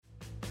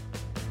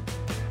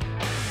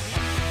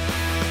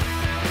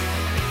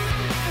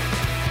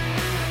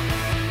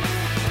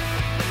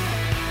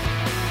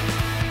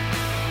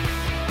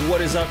What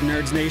is up,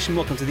 Nerds Nation?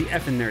 Welcome to the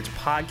Effin' Nerds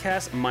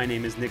podcast. My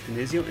name is Nick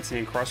Denizio, and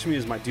sitting across from me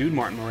is my dude,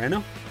 Martin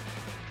Moreno.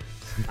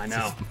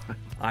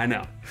 I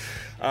know.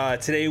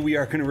 Today we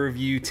are going to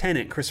review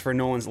Tenet, Christopher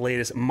Nolan's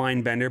latest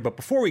mind-bender. But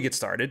before we get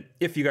started,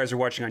 if you guys are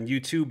watching on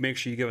YouTube, make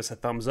sure you give us a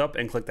thumbs up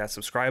and click that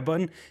subscribe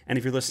button. And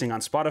if you're listening on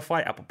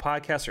Spotify, Apple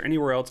Podcasts, or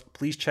anywhere else,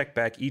 please check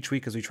back each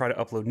week as we try to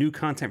upload new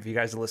content for you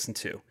guys to listen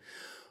to.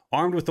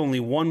 Armed with only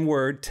one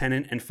word,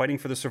 Tenet, and fighting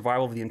for the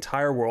survival of the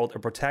entire world, a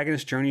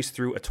protagonist journeys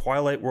through a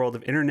twilight world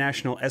of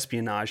international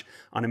espionage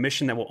on a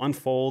mission that will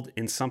unfold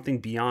in something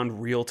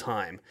beyond real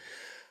time.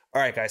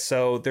 All right, guys,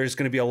 so there's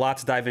going to be a lot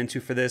to dive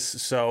into for this,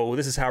 so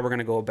this is how we're going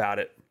to go about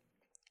it.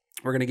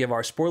 We're going to give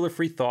our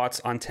spoiler-free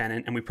thoughts on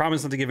Tenet, and we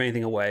promise not to give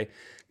anything away,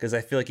 because I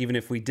feel like even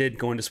if we did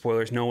go into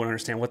spoilers, no one would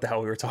understand what the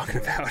hell we were talking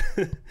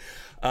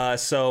about.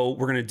 So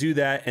we're going to do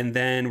that, and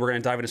then we're going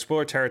to dive into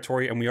spoiler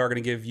territory, and we are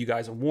going to give you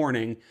guys a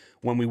warning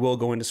when we will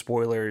go into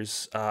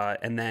spoilers.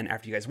 And then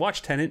after you guys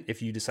watch Tenet,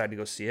 if you decide to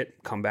go see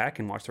it, come back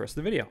and watch the rest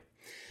of the video.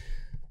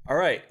 All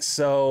right,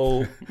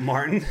 so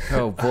Martin.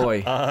 Oh,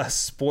 boy.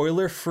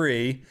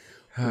 Spoiler-free.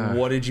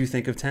 What did you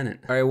think of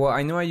Tenet? All right, well,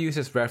 I know I used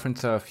this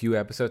reference a few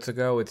episodes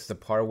ago. It's the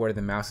part where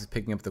the mouse is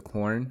picking up the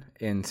corn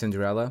in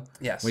Cinderella.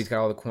 Yes. When he's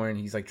got all the corn and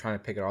he's like trying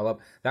to pick it all up.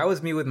 That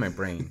was me with my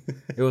brain.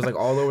 It was like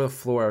all over the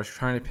floor. I was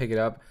trying to pick it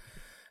up.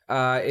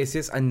 It's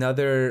just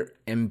another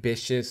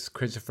ambitious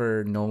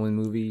Christopher Nolan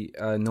movie.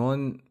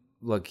 Nolan,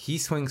 look, he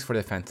swings for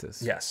the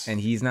fences. Yes. And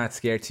he's not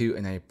scared to,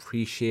 and I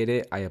appreciate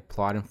it. I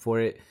applaud him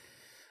for it.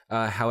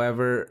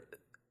 However,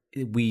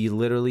 we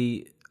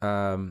literally...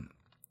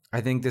 I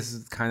think this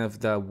is kind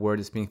of the word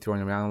that's being thrown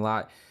around a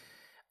lot.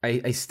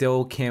 I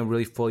still can't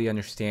really fully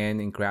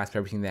understand and grasp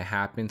everything that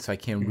happened, so I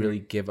can't really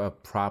give a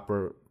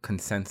proper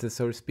consensus,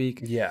 so to speak.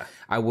 Yeah.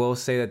 I will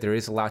say that there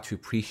is a lot to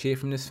appreciate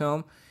from this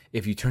film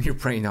if you turn your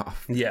brain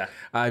off. Yeah.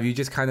 If you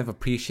just kind of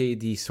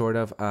appreciate the sort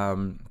of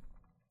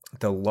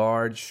the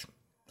large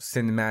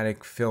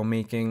cinematic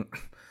filmmaking,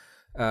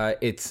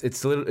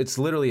 it's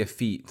literally a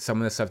feat, some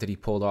of the stuff that he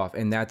pulled off.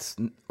 And that's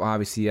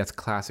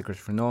classic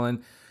Christopher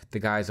Nolan. The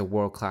guy's a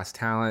world-class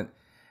talent,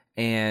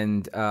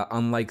 and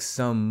unlike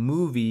some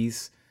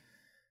movies,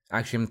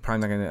 actually, I'm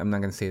not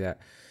gonna say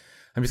that.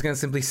 I'm just gonna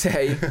simply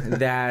say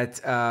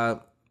that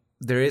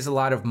there is a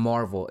lot of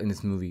Marvel in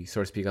this movie,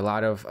 so to speak. A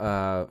lot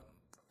of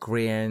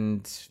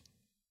grand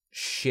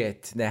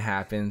shit that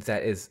happens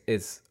that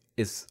is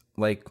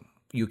like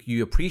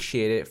you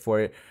appreciate it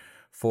from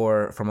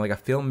like a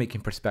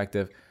filmmaking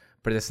perspective,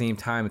 but at the same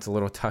time, it's a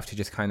little tough to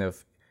just kind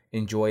of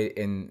enjoy it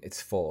in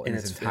its full, in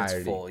its entirety.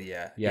 It's full,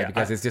 yeah.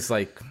 Because it's just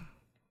like,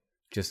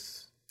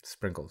 just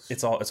sprinkles.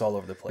 It's all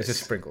over the place. It's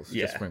just sprinkles.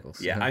 Yeah, just sprinkles.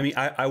 Yeah. I mean,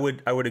 I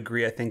would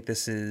agree. I think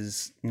this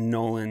is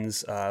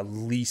Nolan's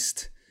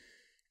least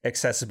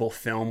accessible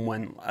film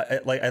when,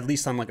 like, at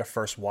least on like a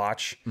first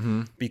watch,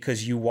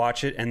 because you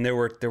watch it and there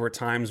were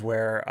times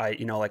where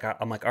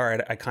I'm like, all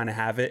right, I kind of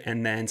have it,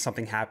 and then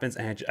something happens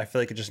and I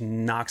feel like it just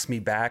knocks me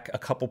back a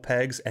couple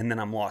pegs, and then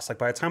I'm lost. Like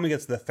by the time we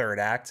get to the third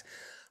act,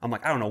 I'm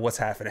like, I don't know what's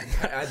happening.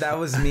 That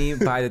was me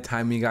by the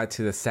time we got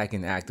to the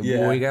second act.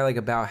 Yeah. We got like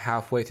about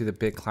halfway through the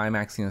big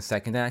climax in the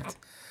second act.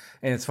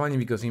 And it's funny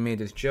because we made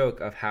this joke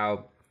of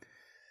how,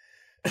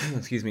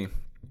 excuse me,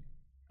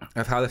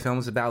 of how the film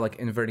is about like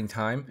inverting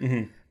time.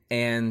 Mm-hmm.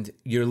 And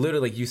you're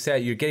literally, like you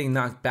said, you're getting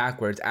knocked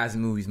backwards as the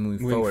movie's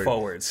moving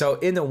forward. So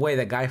in a way,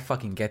 that guy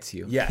fucking gets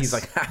you. Yes. He's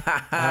like,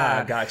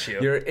 ha, got you.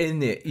 You're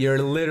in it. You're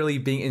literally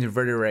being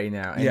inverted right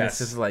now. And it's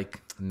just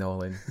like,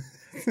 Nolan.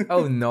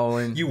 Oh,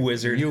 Nolan. You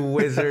wizard. You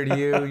wizard,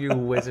 you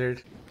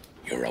wizard.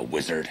 You're a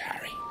wizard,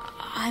 Harry.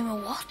 I'm a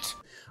what?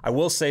 I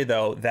will say,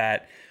 though,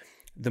 that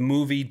the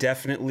movie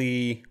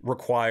definitely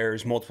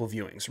requires multiple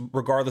viewings,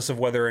 regardless of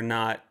whether or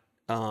not,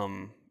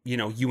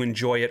 you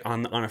enjoy it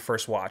on a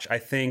first watch. I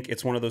think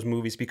it's one of those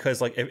movies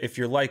because, like, if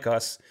you're like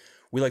us,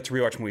 we like to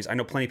rewatch movies. I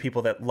know plenty of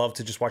people that love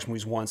to just watch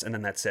movies once and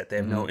then that's it. They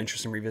have no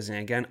interest in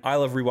revisiting again. I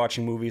love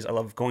rewatching movies. I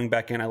love going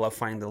back in. I love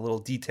finding the little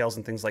details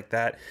and things like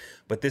that.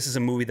 But this is a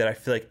movie that I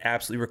feel like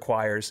absolutely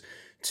requires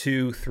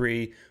 2,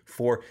 3,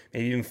 4,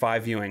 maybe even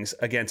 5 viewings,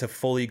 again, to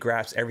fully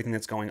grasp everything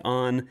that's going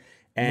on.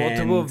 And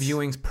multiple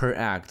viewings per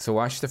act. So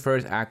watch the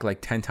first act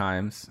like 10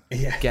 times.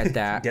 Yeah. Get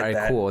that. Get all right,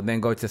 that. cool. And then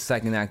go to the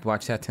second act,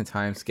 watch that 10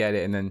 times, get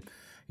it, and then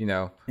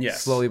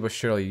Yes. slowly but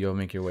surely you'll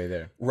make your way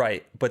there.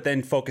 Right. But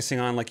then focusing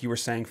on, like you were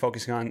saying,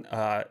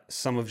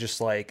 some of just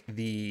like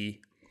the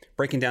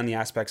breaking down the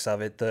aspects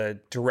of it. The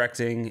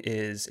directing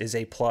is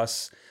A+.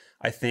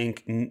 I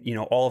think,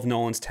 all of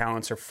Nolan's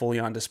talents are fully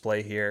on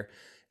display here.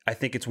 I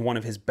think it's one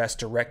of his best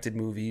directed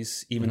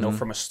movies, even though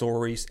from a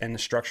story and the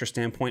structure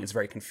standpoint, it's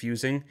very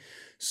confusing.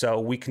 So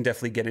we can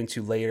definitely get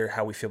into later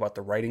how we feel about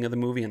the writing of the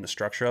movie and the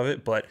structure of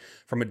it. But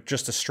from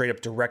just a straight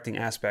up directing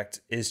aspect,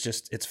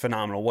 it's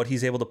phenomenal. What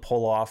he's able to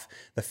pull off,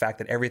 the fact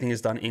that everything is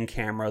done in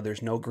camera,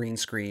 there's no green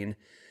screen.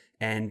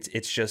 And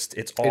it's a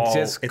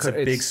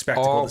big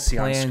spectacle to see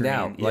on screen.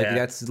 Out. Like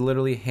that's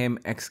literally him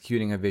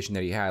executing a vision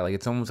that he had. Like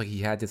it's almost like he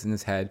had this in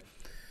his head.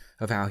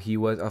 of how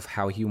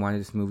he wanted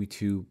this movie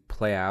to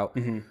play out.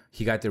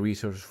 He got the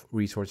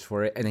resource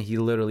for it, and then he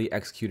literally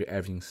executed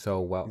everything so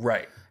well.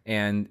 Right.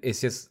 And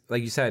it's just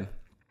like you said,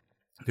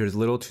 there's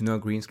little to no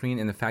green screen,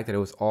 and the fact that it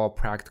was all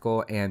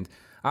practical and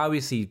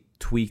obviously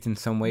tweaked in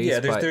some ways. Yeah,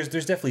 there's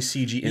definitely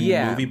CG in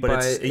the movie,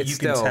 but you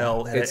can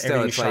tell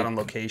everything's shot on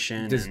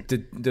location.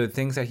 The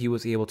things that he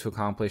was able to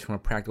accomplish from a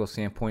practical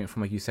standpoint,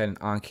 from like you said, an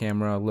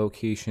on-camera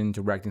location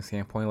directing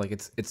standpoint, like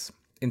it's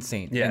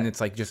insane. Yeah. And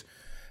it's like just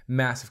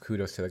massive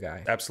kudos to the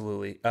guy.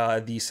 Absolutely.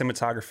 The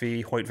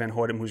cinematography, Hoyt Van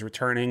Hoytem, who's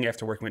returning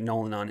after working with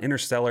Nolan on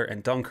Interstellar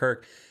and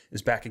Dunkirk,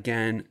 is back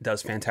again,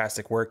 does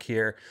fantastic work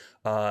here.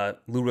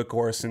 Ludwig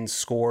Göransson's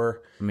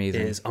score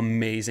is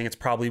amazing. It's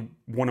probably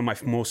one of my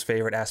most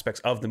favorite aspects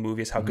of the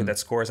movie is how good that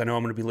score is. I know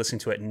I'm going to be listening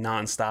to it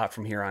nonstop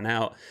from here on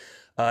out.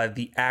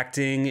 The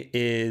acting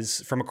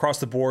is from across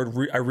the board.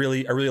 I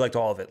really liked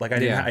all of it. Like I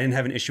didn't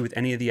have an issue with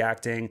any of the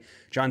acting.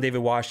 John David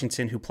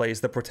Washington, who plays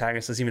the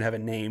protagonist, doesn't even have a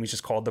name. He's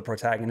just called the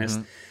protagonist.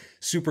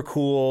 Super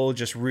cool.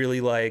 Just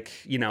really like,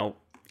 you know,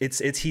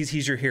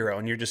 he's your hero,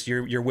 and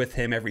you're with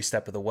him every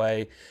step of the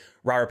way.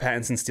 Robert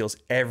Pattinson steals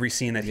every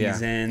scene that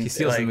he's in. He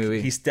steals the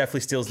movie. He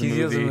definitely steals the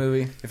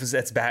movie.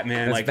 That's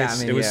Batman.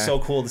 It was so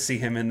cool to see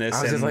him in this.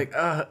 I was just like,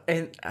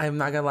 and I'm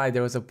not gonna lie,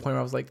 there was a point where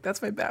I was like,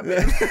 that's my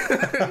Batman.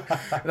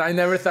 And I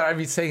never thought I'd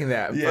be saying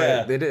that,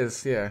 but it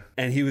is, yeah.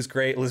 And he was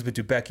great. Elizabeth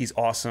Debicki's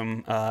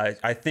awesome.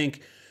 I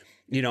think,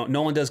 you know,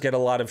 Nolan does get a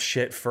lot of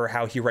shit for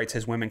how he writes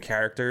his women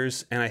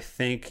characters, and I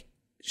think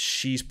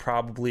she's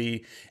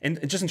probably,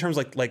 and just in terms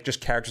of like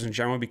just characters in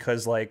general,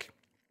 because like,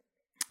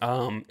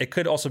 it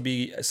could also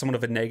be somewhat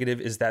of a negative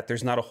is that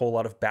there's not a whole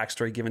lot of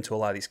backstory given to a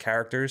lot of these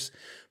characters,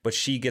 but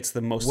she gets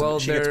the most.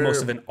 She gets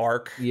most of an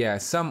arc. Yeah,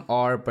 some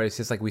are, but it's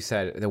just like we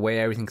said, the way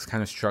everything's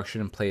kind of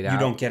structured and played out. You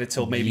don't get it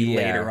till maybe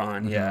later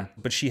on. Yeah,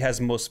 but she has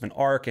most of an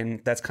arc,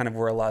 and that's kind of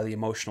where a lot of the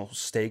emotional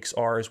stakes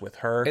are is with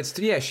her.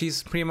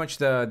 She's pretty much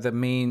the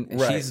main.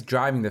 Right. She's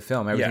driving the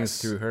film.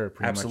 Everything's through her.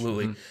 Pretty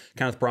Absolutely. much.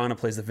 Kenneth Branagh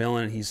plays the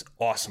villain, and he's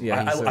awesome.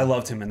 Yeah, I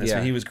loved him in this.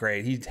 Man. He was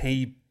great.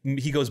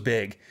 He goes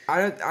big.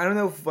 I don't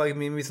know if like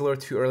maybe it's a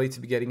little too early to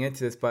be getting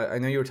into this, but I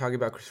know you were talking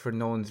about Christopher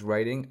Nolan's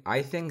writing.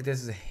 I think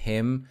this is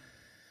him.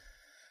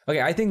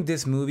 Okay, I think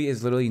this movie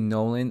is literally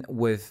Nolan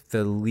with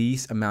the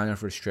least amount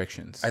of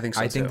restrictions. I think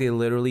so. I think they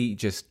literally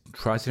just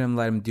trusted him,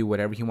 let him do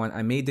whatever he wanted.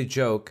 I made the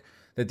joke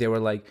that they were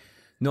like,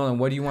 Nolan,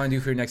 what do you want to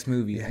do for your next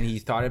movie? And he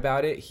thought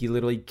about it. He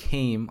literally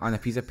came on a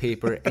piece of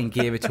paper and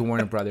gave it to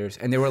Warner Brothers.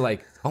 And they were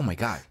like, oh my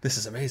God. This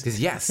is amazing.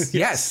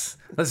 Yes.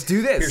 Let's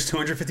do this. Here's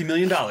 $250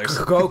 million.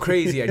 Go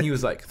crazy. And he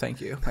was like,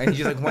 thank you. And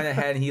he just like went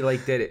ahead and he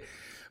like did it.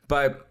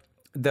 But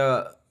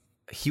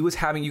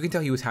you can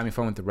tell he was having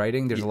fun with the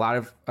writing. There's a lot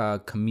of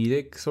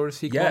comedic sort of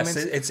speak moments.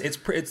 It's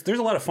there's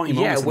a lot of funny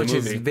moments in the movie.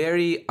 Which is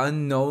very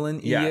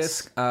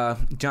un-Nolan-esque. Yes.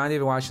 John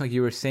David Washington, like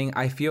you were saying,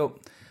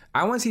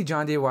 I want to see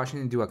John David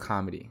Washington do a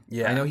comedy.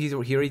 Yeah, I know he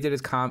already did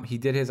his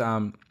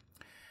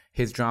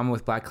drama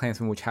with Black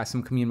Klansman, which has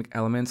some comedic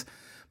elements,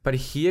 but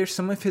here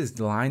some of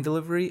his line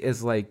delivery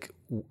is like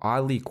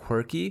oddly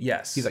quirky.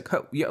 Yes, he's like,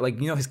 oh, yeah,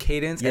 like you know his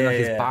cadence and like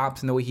his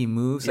bops and the way he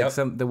moves, like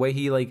the way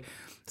he like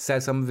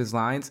says some of his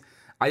lines.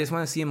 I just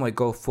want to see him like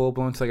go full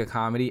blown to like a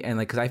comedy and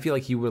like because I feel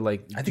like he would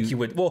like. I think he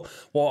would. Well,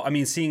 I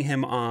mean, seeing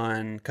him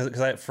on because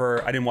I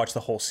didn't watch the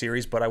whole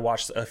series, but I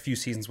watched a few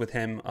seasons with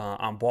him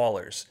on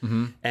Ballers,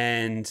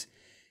 and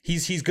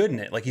he's good in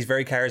it. Like he's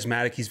very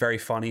charismatic, he's very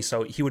funny,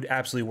 so he would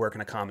absolutely work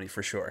in a comedy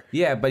for sure.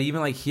 Yeah, but even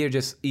like here,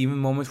 just even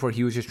moments where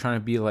he was just trying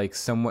to be like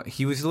somewhat,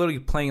 he was literally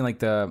playing like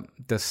the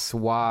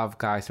suave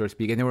guy, so to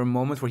speak, and there were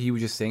moments where he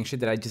was just saying shit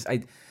that I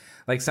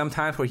like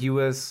sometimes where he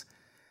was.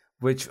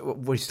 Which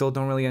we still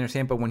don't really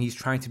understand, but when he's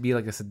trying to be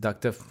like a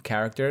seductive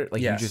character,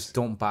 like you just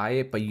don't buy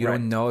it, but you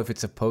don't know if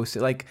it's supposed to.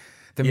 Like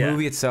the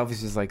movie itself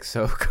is just like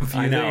so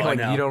confusing. I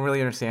know. You don't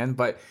really understand,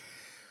 but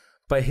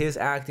his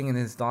acting and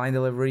his line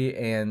delivery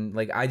and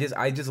like I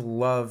just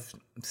love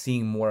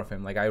seeing more of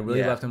him. Like I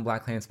really loved him in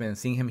Black Klansman and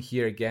seeing him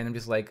here again. I'm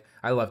just like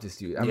I love this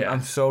dude.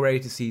 I'm so ready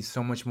to see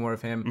so much more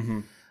of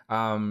him.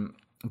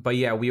 But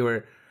yeah,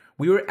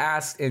 we were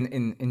asked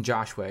in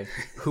Joshua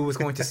who was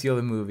going to steal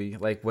the movie.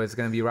 Like, was it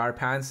going to be Robert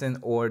Pattinson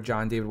or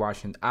John David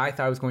Washington? I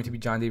thought it was going to be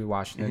John David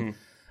Washington.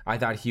 I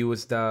thought he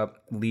was the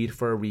lead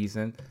for a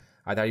reason.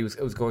 I thought it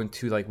was going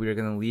to, like, we were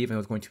going to leave and it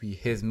was going to be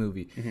his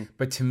movie.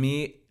 But to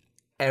me,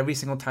 every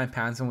single time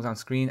Pattinson was on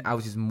screen, I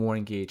was just more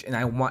engaged. And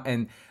I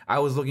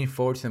was looking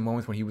forward to the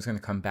moments when he was going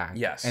to come back.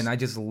 Yes. And I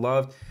just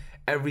loved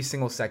every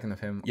single second of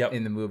him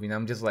in the movie. And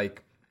I'm just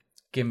like,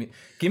 Give me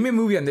a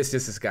movie on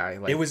this guy.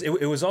 Like,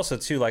 it was also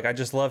too like I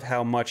just love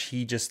how much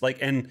he just like,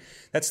 and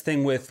that's the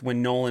thing with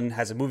when Nolan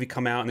has a movie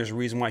come out and there's a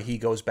reason why he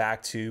goes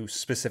back to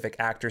specific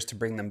actors to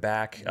bring them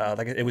back.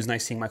 Like it was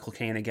nice seeing Michael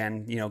Caine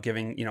again,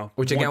 giving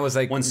which again was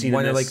like one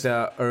of like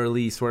the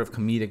early sort of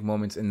comedic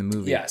moments in the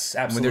movie. Yes,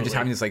 absolutely. When they're just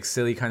having this like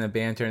silly kind of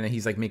banter and then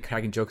he's like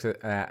cracking jokes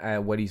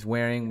at what he's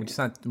wearing, which is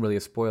not really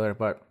a spoiler,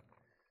 but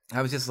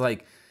I was just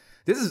like,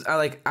 this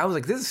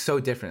is so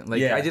different.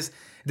 Like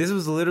this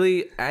was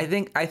literally I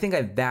think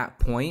at that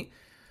point,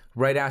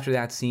 right after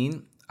that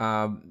scene,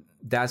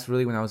 that's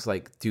really when I was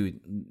like, dude,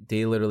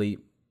 they literally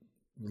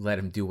let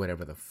him do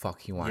whatever the fuck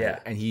he wanted. Yeah.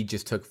 And he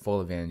just took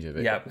full advantage of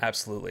it. Yeah,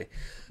 absolutely.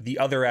 The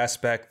other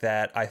aspect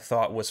that I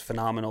thought was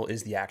phenomenal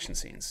is the action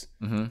scenes.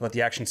 But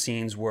the action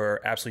scenes were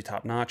absolutely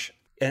top notch.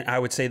 And I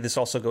would say this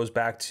also goes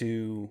back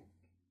to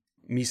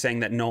me saying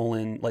that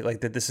Nolan,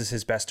 like that this is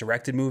his best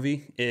directed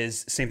movie,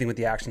 is same thing with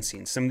the action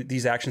scenes. Some of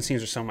these action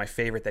scenes are some of my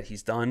favorite that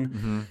he's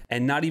done.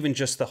 And not even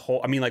just the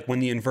whole, I mean, like when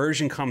the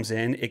inversion comes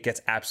in, it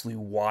gets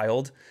absolutely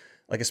wild.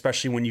 Like,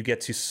 especially when you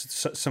get to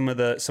some of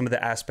the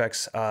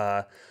aspects,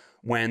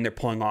 when they're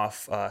pulling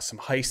off some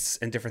heists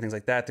and different things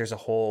like that. There's a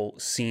whole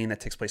scene that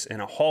takes place in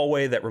a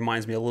hallway that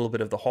reminds me a little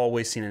bit of the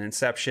hallway scene in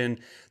Inception.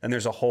 Then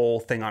there's a whole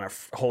thing on a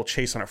whole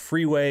chase on a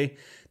freeway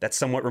that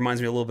somewhat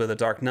reminds me a little bit of The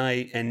Dark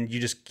Knight. And you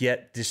just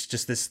get this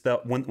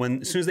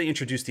when as soon as they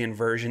introduce the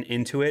inversion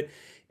into it,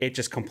 it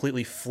just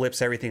completely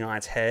flips everything on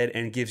its head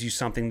and gives you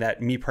something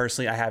that me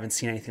personally, I haven't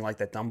seen anything like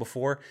that done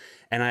before.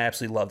 And I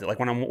absolutely loved it. Like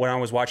when I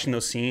was watching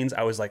those scenes,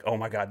 I was like, oh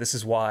my God, this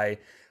is why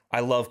I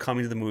love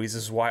coming to the movies.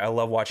 This is why I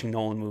love watching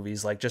Nolan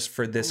movies, like just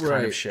for this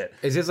kind of shit.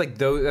 It's just like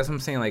those. That's what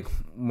I'm saying. Like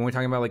when we're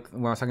talking about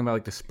when I was talking about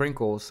like the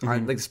sprinkles,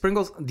 like the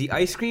sprinkles, the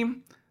ice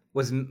cream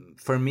was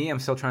for me. I'm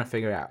still trying to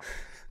figure it out,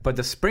 but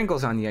the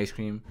sprinkles on the ice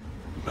cream,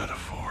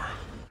 Metaphor.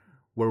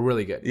 were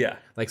really good. Yeah,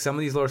 like some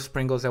of these little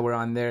sprinkles that were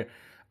on there.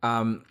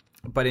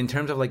 But in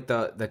terms of like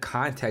the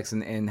context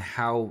and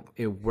how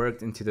it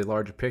worked into the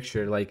larger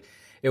picture, like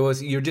it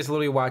was, you're just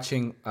literally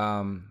watching,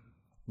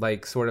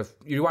 like sort of,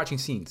 you're watching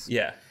scenes.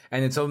 Yeah.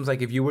 And it's almost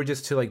like if you were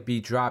just to like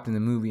be dropped in the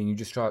movie and you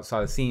just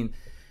saw the scene,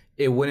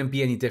 it wouldn't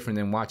be any different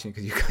than watching it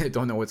because you kind of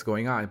don't know what's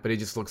going on, but it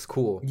just looks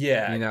cool.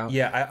 Yeah. You know?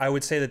 Yeah. I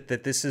would say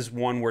that this is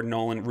one where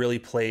Nolan really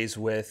plays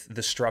with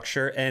the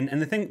structure. And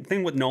the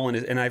thing with Nolan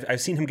is, and I've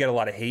seen him get a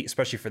lot of hate,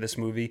 especially for this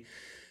movie,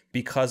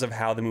 because of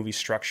how the movie's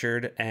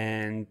structured.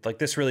 And like,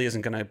 this really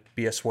isn't going to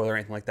be a spoiler or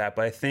anything like that.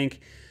 But I think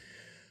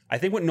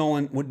what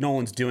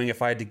Nolan's doing,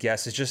 if I had to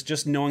guess, is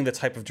just knowing the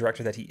type of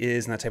director that he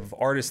is and the type of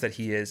artist that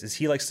he is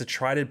he likes to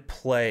try to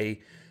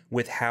play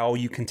with how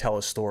you can tell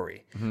a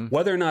story.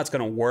 Whether or not it's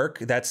going to work,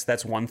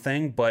 that's one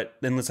thing. But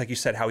then it's like you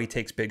said, how he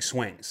takes big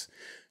swings.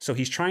 So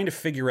he's trying to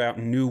figure out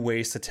new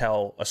ways to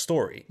tell a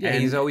story. Yeah,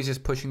 and he's always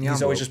just pushing the envelope.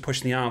 He's always just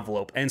pushing the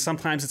envelope. And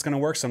sometimes it's going to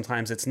work,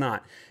 sometimes it's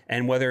not.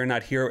 And whether or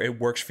not here it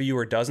works for you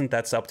or doesn't,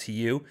 that's up to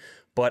you.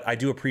 But I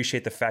do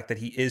appreciate the fact that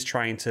he is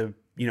trying to,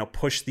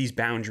 push these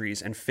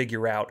boundaries and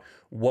figure out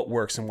what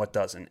works and what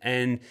doesn't.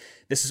 And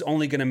this is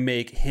only going to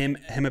make him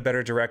a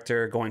better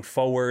director going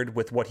forward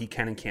with what he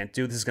can and can't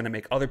do. This is going to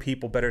make other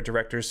people better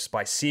directors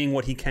by seeing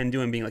what he can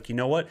do and being like, you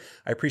know what?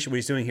 I appreciate what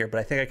he's doing here, but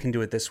I think I can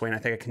do it this way and I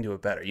think I can do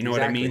it better. You know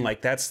what I mean?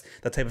 Like that's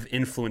the type of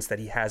influence that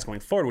he has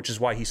going forward, which is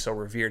why he's so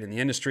revered in the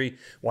industry,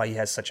 why he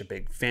has such a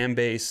big fan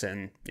base,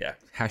 and yeah.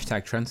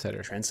 Hashtag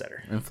trendsetter.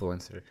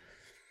 Influencer.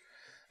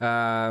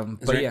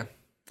 But yeah.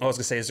 I was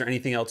going to say, is there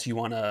anything else you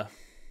want to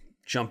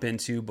jump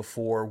into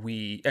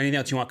anything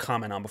else you want to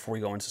comment on before we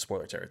go into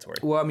spoiler territory?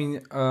 Well, I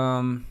mean,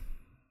 are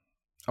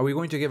we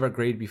going to give our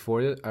grade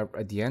before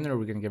at the end, or are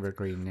we going to give our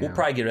grade now? We'll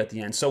probably give it at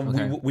the end. So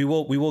okay. we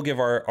will give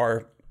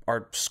our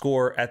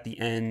score at the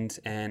end,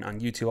 and on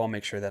YouTube I'll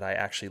make sure that I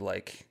actually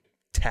like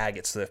tag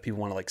it so that if people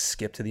want to like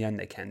skip to the end,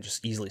 they can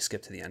just easily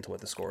skip to the end to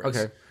what the score is.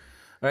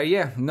 Okay.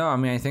 Yeah. No, I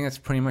mean, I think that's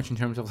pretty much in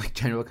terms of like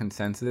general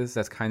consensus.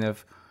 That's kind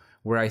of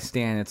where I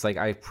stand. It's like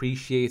I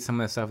appreciate some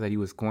of the stuff that he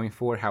was going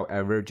for.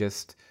 However,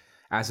 just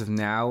as of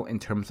now, in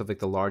terms of like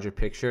the larger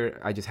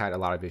picture, I just had a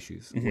lot of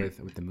issues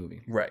with the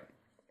movie. Right.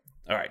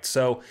 All right.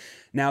 So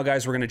now,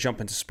 guys, we're going to jump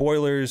into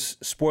spoilers.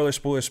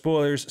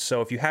 Spoilers.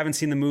 So if you haven't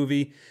seen the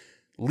movie,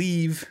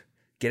 leave.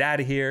 Get out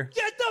of here.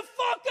 Get the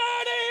fuck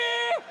out of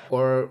here!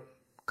 Or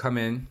come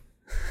in.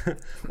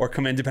 Or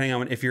come in, depending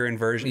on if you're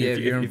inversion. Yeah, if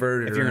you're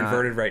inverted. If you're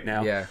inverted right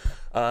now.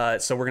 Yeah.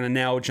 So we're going to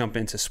now jump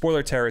into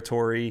spoiler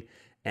territory.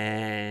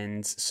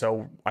 And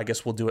so I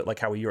guess we'll do it like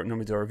how we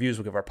normally do our reviews.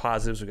 We'll give our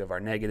positives, we'll give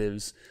our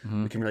negatives.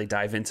 We can really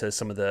dive into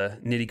some of the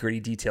nitty gritty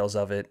details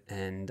of it.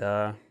 And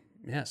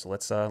so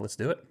let's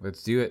do it.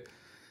 Let's do it.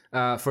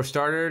 For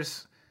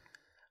starters,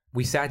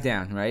 we sat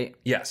down, right?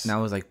 Yes. And I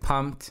was like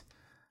pumped.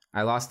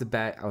 I lost the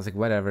bet. I was like,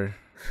 whatever.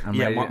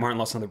 Martin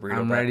lost on the burrito.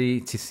 I'm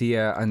ready to see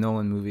a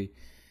Nolan movie.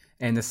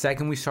 And the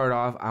second we start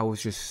off, I was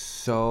just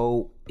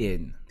so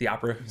in. The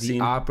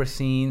opera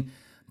scene.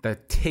 The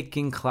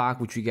ticking clock,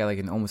 which you get like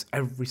in almost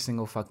every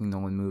single fucking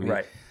Nolan movie.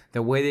 Right.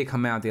 The way they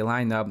come out, they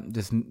line up,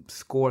 this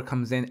score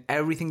comes in,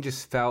 everything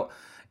just felt...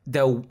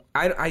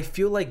 I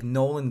feel like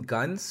Nolan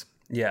guns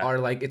are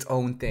like its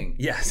own thing.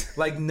 Yes.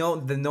 Like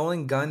the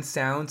Nolan gun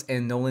sounds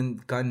and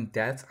Nolan gun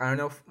deaths, I don't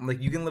know,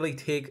 like you can literally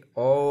take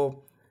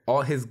all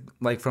his,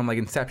 like from like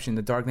Inception,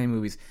 the Dark Knight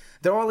movies,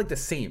 they're all like the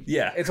same.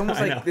 Yeah. It's almost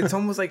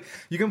like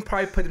you can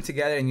probably put them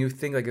together and you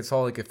think like it's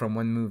all like from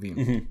one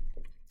movie.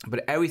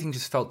 But everything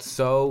just felt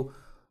so...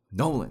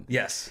 Nolan.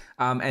 Yes.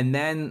 And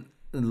then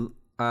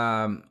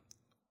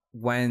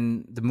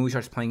when the movie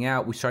starts playing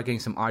out, we start getting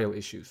some audio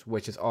issues,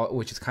 which is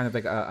kind of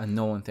like a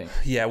Nolan thing.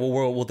 Yeah, well,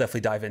 we'll definitely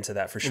dive into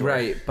that for sure.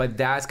 Right, but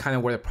that's kind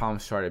of where the problem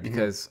started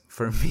because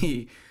for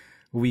me,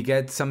 We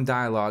get some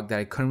dialogue that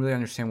I couldn't really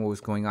understand what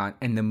was going on,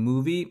 and the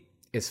movie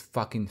is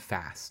fucking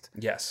fast.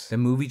 Yes. The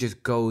movie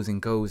just goes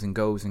and goes and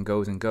goes and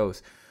goes and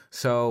goes.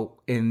 So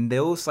in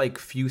those like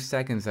few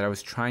seconds that I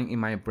was trying in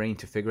my brain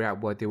to figure out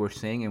what they were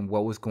saying and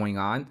what was going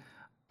on,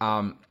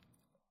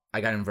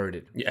 I got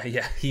inverted.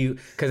 Yeah.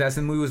 Because as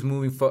the movie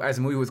was as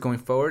the movie was going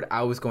forward,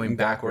 I was going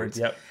backwards.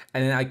 Yep.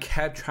 And then I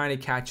kept trying to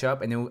catch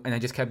up, and I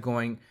just kept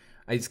going.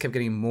 I just kept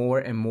getting more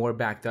and more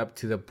backed up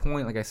to the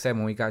point, like I said,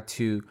 when we got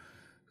to,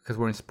 because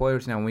we're in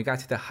spoilers now, when we got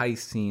to the heist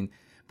scene,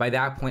 by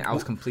that point I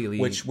was completely.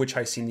 Which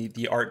heist scene?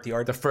 The art.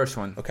 The first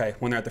one. Okay,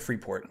 when they're at the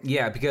Freeport.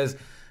 Yeah, because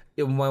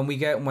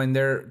when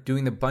they're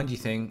doing the bungee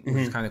thing, which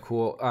is kind of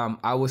cool.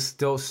 I was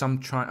still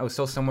somewhat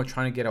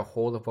trying to get a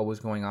hold of what was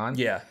going on.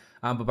 Yeah.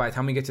 But by the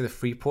time we get to the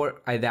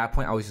Freeport, at that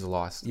point I was just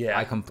lost. Yeah.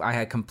 I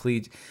had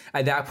complete.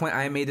 At that point,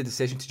 I made the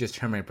decision to just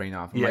turn my brain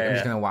off. I'm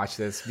just gonna watch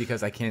this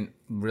because I can't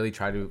really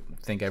try to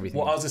think everything.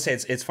 Well, I was gonna say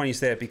it's funny you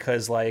say that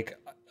because like.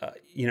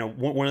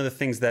 One of the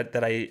things that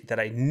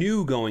I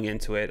knew going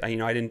into it,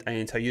 I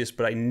didn't tell you this,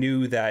 but I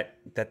knew that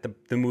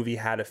the movie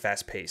had a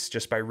fast pace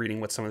just by reading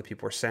what some of the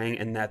people were saying,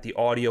 and that the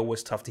audio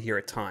was tough to hear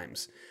at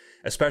times,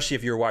 especially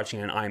if you're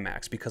watching an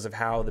IMAX because of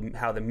how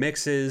the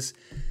mix is,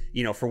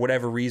 for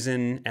whatever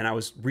reason. And I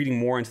was reading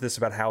more into this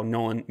about how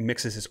Nolan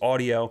mixes his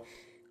audio.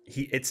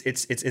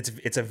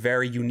 It's a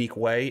very unique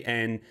way,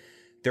 and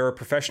there are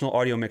professional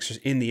audio mixers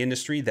in the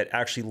industry that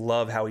actually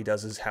love how he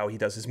does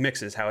his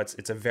mixes, how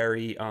it's a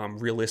very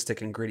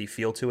realistic and gritty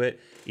feel to it,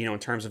 in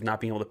terms of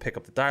not being able to pick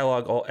up the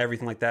dialogue,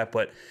 everything like that.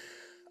 But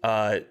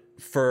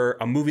for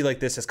a movie like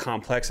this, as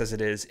complex as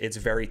it is, it's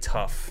very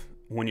tough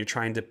when you're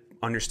trying to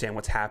understand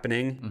what's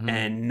happening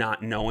and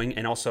not knowing.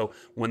 And also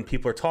when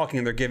people are talking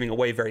and they're giving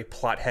away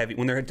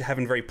when they're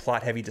having very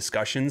plot heavy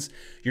discussions,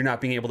 you're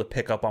not being able to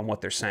pick up on what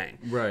they're saying.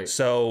 Right.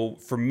 So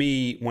for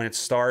me, when it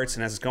starts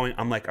and as it's going,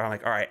 I'm like, all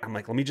right,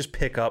 let me just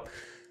pick up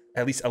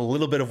at least a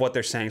little bit of what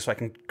they're saying so I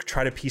can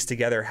try to piece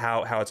together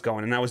how it's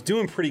going. And I was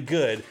doing pretty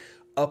good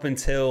up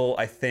until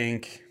I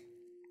think,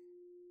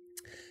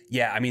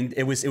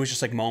 it was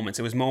just like moments.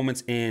 It was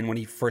moments in when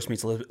he first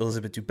meets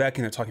Elizabeth Debicki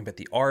and they're talking about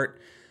the art.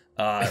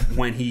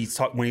 When he's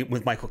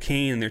with Michael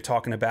Caine and they're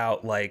talking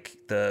about like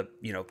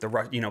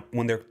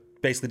when they're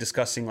basically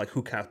discussing like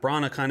who Kenneth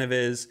Branagh kind of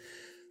is,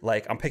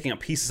 like I'm picking up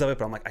pieces of it,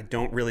 but I'm like I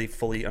don't really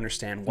fully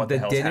understand what the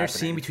hell's happening. The dinner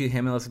scene between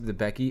him and Elizabeth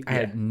Debicki, I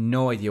had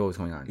no idea what was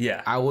going on.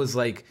 Yeah, I was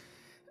like,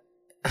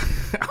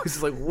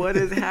 what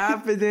is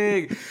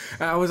happening?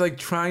 And I was like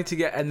trying to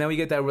get, and then we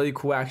get that really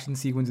cool action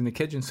sequence in the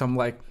kitchen. So I'm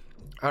like,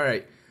 all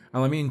right,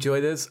 let me enjoy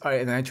this. All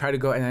right, and then I try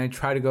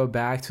to go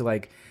back to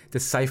like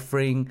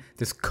deciphering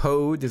this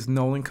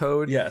Nolan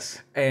code.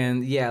 Yes.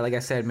 And yeah, like I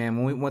said,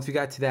 man, once we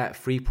got to that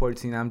Freeport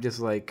scene, I'm just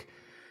like,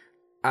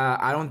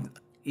 I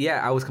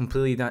was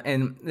completely done.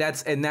 And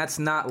that's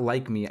not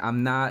like me.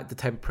 I'm not the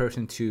type of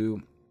person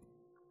to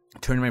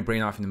turn my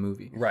brain off in the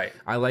movie. Right.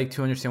 I like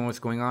to understand what's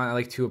going on. I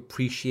like to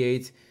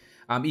appreciate,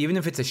 even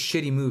if it's a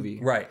shitty movie.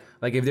 Right.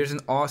 Like if there's an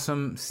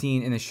awesome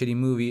scene in a shitty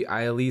movie,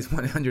 I at least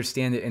want to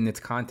understand it in its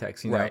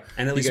context, you know? Right.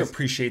 And at least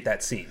appreciate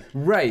that scene.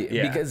 Right.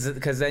 Yeah.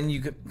 Because then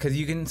you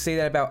can say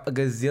that about a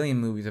gazillion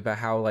movies, about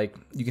how like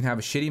you can have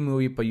a shitty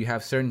movie, but you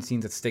have certain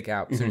scenes that stick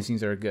out, certain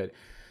scenes that are good.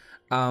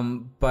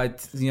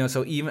 But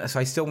so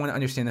I still want to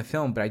understand the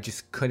film, but I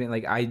just couldn't.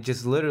 Like I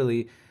just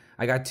literally,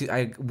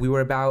 we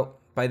were about,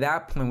 by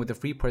that point with the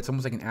Freeport, it's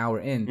almost like an hour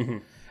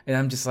in, and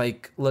I'm just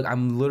like, look,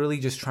 I'm literally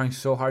just trying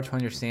so hard to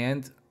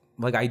understand.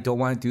 Like I don't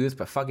want to do this,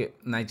 but fuck it.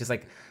 And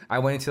I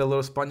went into the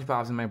little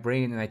SpongeBob's in my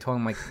brain, and I told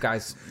him like,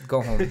 guys,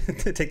 go home,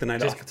 take the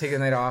night off. Take the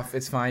night off.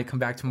 It's fine. Come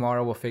back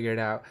tomorrow. We'll figure it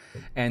out.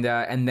 And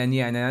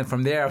then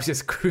from there I was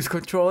just cruise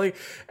controlling,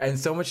 and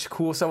so much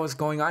cool stuff was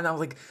going on. I was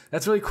like,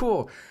 that's really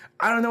cool.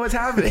 I don't know what's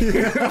happening,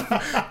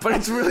 but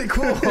it's really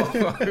cool.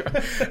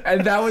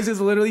 And that was just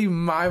literally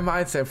my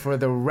mindset for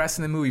the rest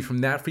of the movie from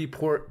that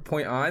Freeport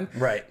point on.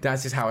 Right.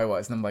 That's just how I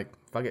was. And I'm like,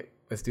 fuck it.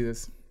 Let's do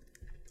this.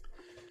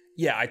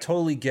 Yeah, I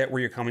totally get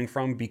where you're coming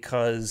from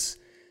because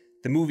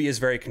the movie is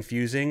very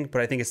confusing, but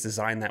I think it's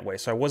designed that way.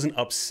 So I wasn't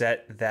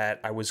upset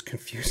that I was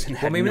confused and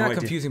had maybe no not idea.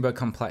 Confusing, but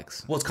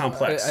complex. Well, it's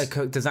complex.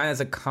 Designed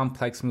as a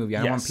complex movie.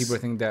 I don't want people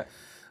to think that,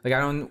 like,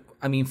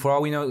 for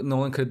all we know,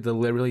 Nolan could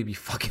literally be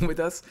fucking with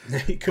us.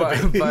 He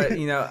could. But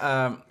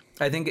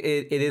I think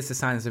it is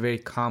designed as a very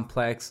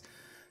complex,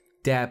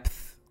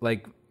 depth,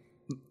 like,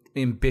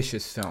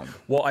 ambitious film.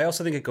 Well, I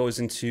also think it goes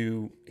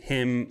into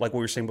him, like what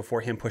we were saying before,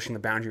 him pushing the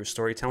boundary of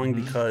storytelling,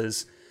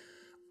 because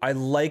I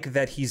like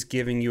that he's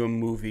giving you a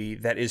movie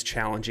that is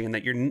challenging and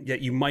that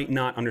you might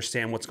not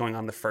understand what's going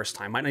on the first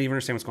time, might not even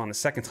understand what's going on the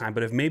second time,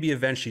 but if maybe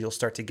eventually you'll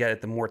start to get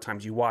it the more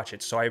times you watch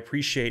it. So I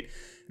appreciate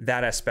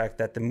that aspect,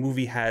 that the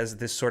movie has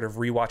this sort of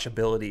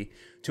rewatchability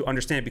to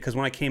understand, because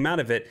when I came out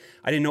of it,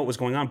 I didn't know what was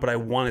going on, but I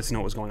wanted to know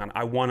what was going on.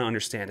 I want to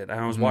understand it.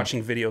 I was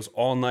watching videos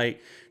all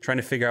night trying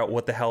to figure out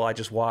what the hell I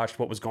just watched,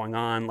 what was going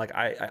on. Like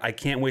I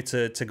can't wait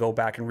to go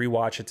back and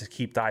rewatch it, to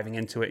keep diving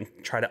into it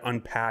and try to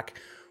unpack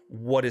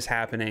what is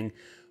happening.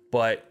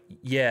 But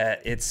yeah,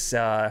 it's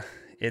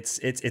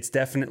It's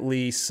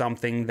definitely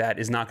something that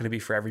is not going to be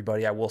for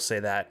everybody. I will say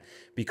that,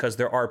 because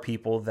there are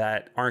people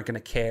that aren't going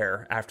to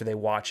care after they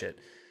watch it,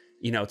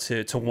 you know,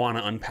 to want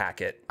to unpack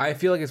it. I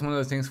feel like it's one of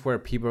those things where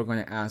people are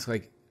going to ask,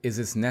 like, is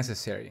this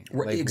necessary?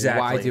 Like,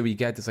 exactly. Why did we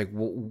get this? Like,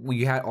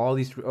 we had all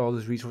this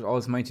resources, all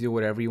this money to do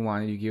whatever you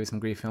wanted. You gave us some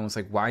great films.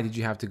 Like, why did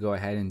you have to go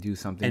ahead and do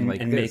something like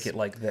this? And make it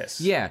like this?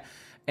 Yeah.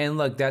 And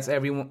look, that's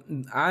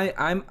everyone.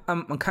 I'm kind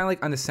of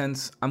like on the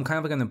sense. I'm kind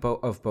of like on the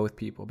boat of both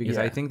people, because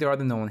I think there are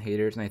the Nolan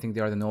haters and I think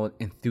there are the Nolan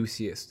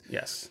enthusiasts.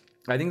 Yes.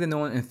 I think the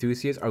Nolan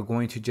enthusiasts are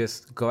going to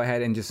just go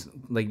ahead and just,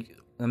 like,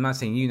 I'm not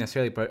saying you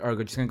necessarily, but are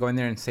just gonna go in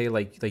there and say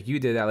like you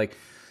did that, like,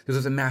 this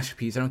was a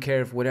masterpiece. I don't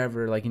care if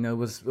whatever, like, you know,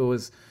 it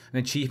was an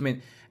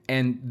achievement.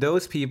 And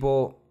those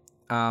people,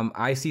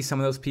 I see some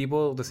of those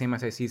people the same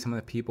as I see some of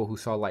the people who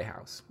saw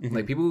Lighthouse. Mm-hmm.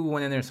 Like, people who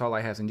went in there and saw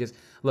Lighthouse and just,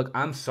 look,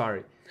 I'm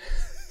sorry.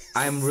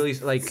 I'm really,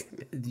 like,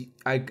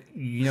 I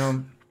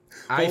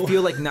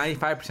feel like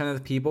 95% of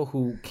the people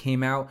who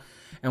came out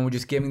and were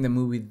just giving the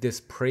movie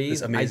this praise,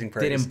 this amazing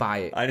praise, didn't buy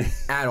it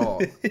at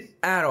all.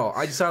 At all.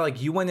 I just saw,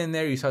 like, you went in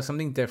there, you saw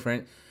something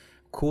different,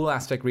 cool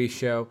aspect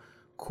ratio,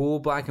 cool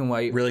black and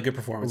white. Really good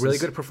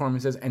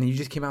performances. And you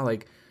just came out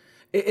like,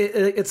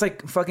 it's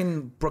like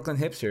fucking Brooklyn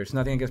hipsters.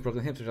 Nothing against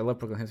Brooklyn hipsters. I love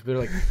Brooklyn hipsters. But they're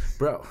like,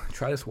 bro,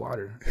 try this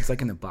water. It's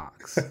like in a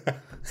box.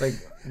 It's like,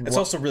 it's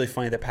also really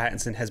funny that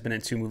Pattinson has been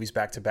in 2 movies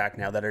back to back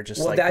now that are just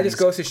like. Well, that just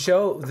goes to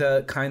show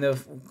the kind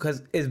of,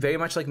 because it's very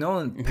much like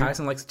Nolan. Mm-hmm.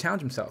 Pattinson likes to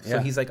challenge himself. So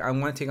he's like, I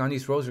want to take on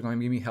these roles that are going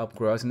to give me help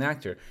grow as an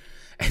actor.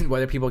 And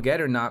whether people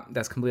get it or not,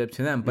 that's completely up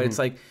to them. But it's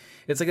like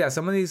that.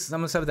 Some of the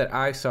stuff that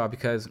I saw,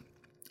 because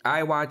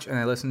I watch and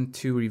I listen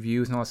to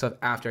reviews and all that stuff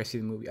after I see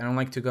the movie. I don't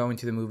like to go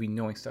into the movie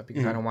knowing stuff,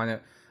 because I don't want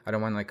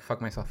to like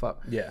fuck myself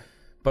up. Yeah.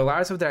 But a lot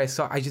of stuff that I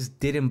saw, I just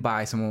didn't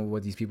buy some of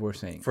what these people were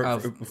saying. For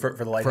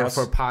the Lighthouse?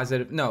 For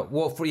positive. No,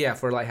 well,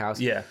 for Lighthouse.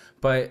 Yeah.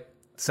 But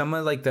some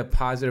of like the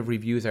positive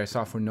reviews I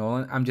saw for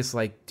Nolan, I'm just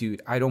like,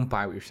 dude, I don't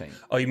buy what you're saying.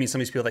 Oh, you mean some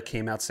of these people that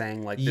came out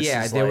saying like, this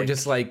is they were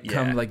just like,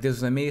 like, this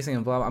was amazing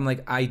and blah, blah. I'm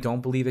like, I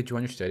don't believe that you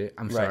understood it.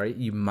 I'm sorry.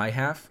 You might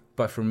have.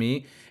 But for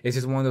me, it's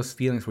just one of those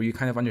feelings where you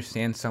kind of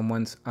understand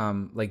someone's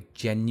like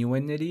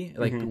genuinity,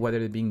 like whether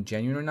they're being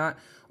genuine or not,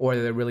 or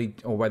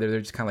whether they're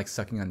just kind of like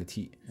sucking on the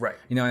teat. Right.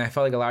 You know, and I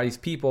felt like a lot of these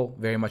people,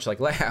 very much like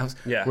Lighthouse,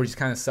 were just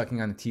kind of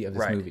sucking on the teat of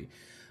this movie.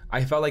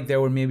 I felt like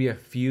there were maybe a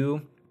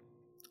few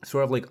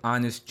sort of like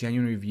honest,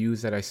 genuine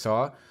reviews that I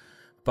saw,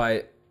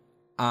 but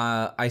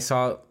I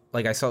saw,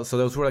 so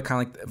those were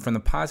kind of like from the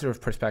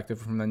positive perspective.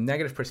 From the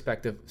negative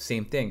perspective,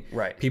 same thing.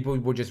 Right. People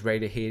were just ready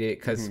to hate it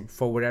because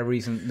for whatever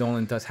reason,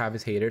 Nolan does have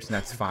his haters, and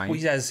that's fine. Well,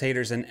 he has his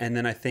haters, and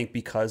then I think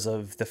because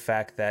of the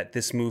fact that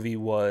this movie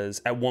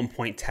was at one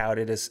point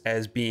touted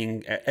as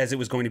being, as it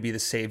was going to be the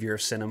savior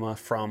of cinema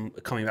from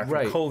coming back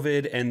from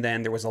COVID, and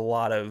then there was a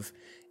lot of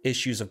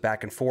issues of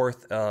back and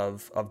forth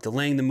of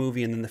delaying the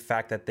movie, and then the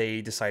fact that they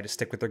decided to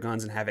stick with their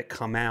guns and have it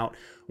come out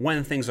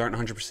when things aren't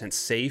 100%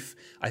 safe.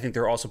 I think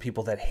there are also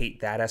people that hate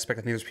that aspect.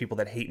 I think there's people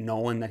that hate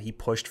Nolan, that he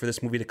pushed for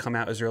this movie to come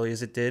out as early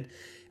as it did.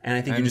 And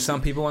I think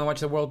some people want to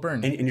watch the world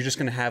burn. And you're just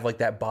going to have like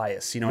that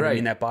bias, you know what I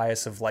mean? That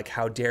bias of like,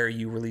 how dare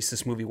you release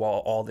this movie while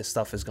all this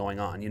stuff is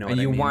going on, you know what I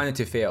mean? And you want it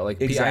to fail. Like,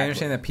 I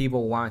understand that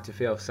people want it to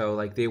fail. So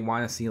like, they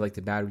want to see like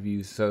the bad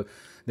reviews. So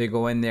they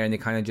go in there and they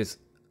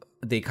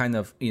kind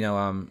of, you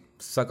know,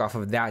 suck off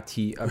of that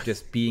teat of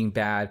just being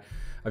bad.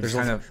 There's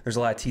a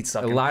lot of teat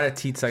sucking. A lot of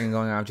teat sucking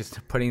going on,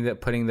 just putting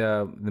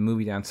the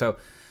movie down. So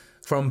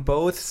from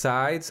both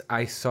sides,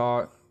 I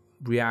saw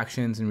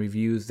reactions and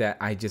reviews that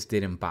I just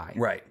didn't buy.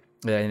 Right.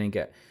 That I didn't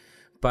get.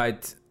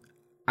 But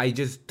I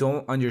just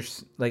don't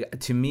understand. Like,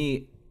 to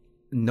me,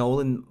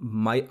 Nolan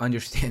might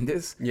understand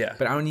this. Yeah.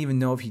 But I don't even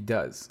know if he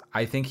does.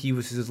 I think he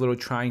was just a little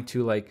trying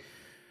to like.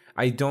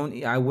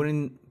 I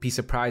wouldn't be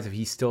surprised if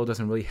he still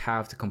doesn't really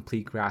have the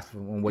complete grasp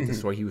on what the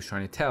story he was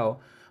trying to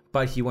tell,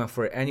 but he went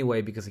for it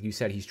anyway because, like you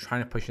said, he's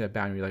trying to push that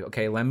boundary. Like,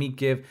 okay, let me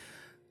give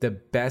the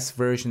best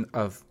version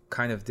of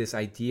kind of this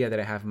idea that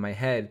I have in my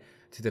head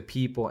to the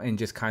people and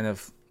just kind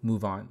of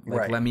move on.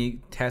 Like, let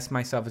me test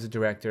myself as a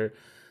director.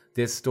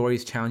 This story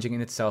is challenging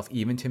in itself,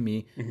 even to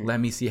me.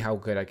 Let me see how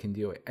good I can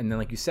do it. And then,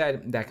 like you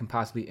said, that can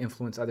possibly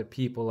influence other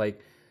people.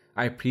 Like,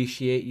 I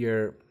appreciate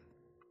your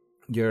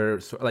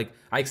like,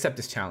 I accept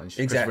this challenge,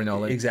 Christopher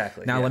Nolan.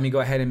 Exactly. Now let me go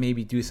ahead and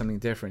maybe do something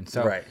different.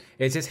 So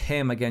it's just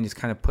him again, just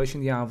kind of pushing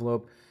the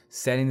envelope,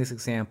 setting this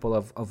example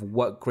of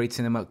what great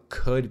cinema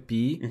could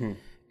be.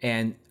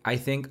 And I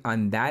think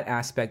on that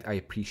aspect, I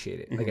appreciate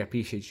it. Like, I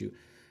appreciate you.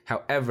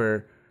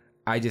 However,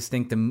 I just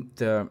think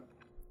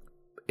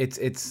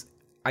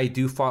I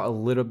do fall a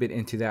little bit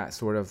into that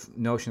sort of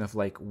notion of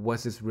like,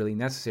 was this really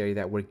necessary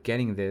that we're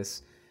getting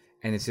this?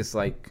 And it's just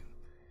like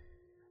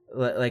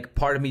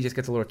part of me just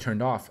gets a little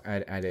turned off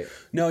at it.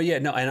 No,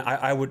 and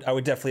I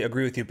would definitely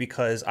agree with you,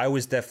 because I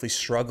was definitely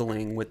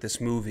struggling with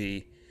this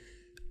movie,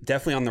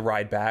 definitely on the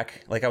ride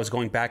back. Like, I was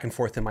going back and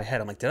forth in my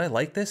head. I'm like, did I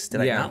like this? Did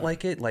I not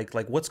like it? Like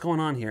what's going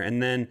on here?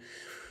 And then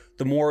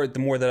the more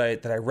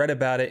that I read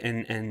about it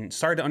and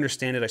started to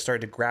understand it, I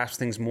started to grasp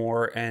things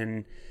more.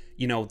 And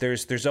you know,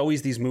 there's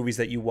always these movies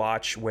that you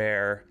watch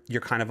where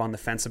you're kind of on the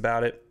fence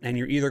about it, and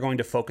you're either going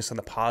to focus on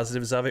the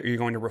positives of it or you're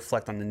going to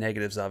reflect on the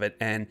negatives of it.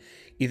 And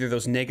either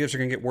those negatives are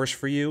going to get worse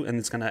for you and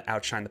it's going to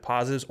outshine the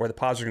positives, or the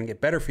positives are going to get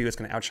better for you, it's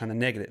going to outshine the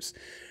negatives.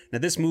 Now,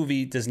 this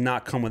movie does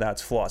not come without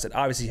its flaws. It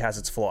obviously has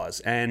its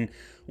flaws. And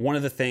one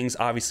of the things,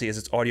 obviously, is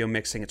its audio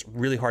mixing. It's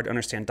really hard to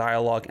understand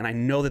dialogue. And I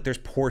know that there's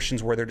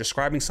portions where they're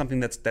describing something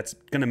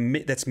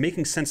that's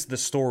making sense to the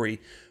story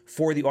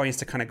for the audience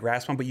to kind of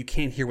grasp on, but you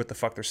can't hear what the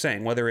fuck they're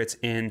saying. Whether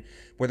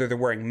they're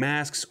wearing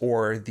masks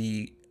or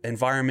the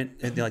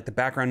environment, like the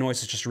background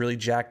noise is just really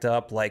jacked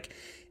up. Like,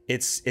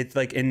 it's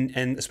like,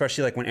 and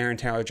especially like when Aaron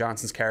Taylor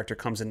Johnson's character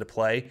comes into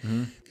play,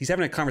 he's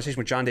having a conversation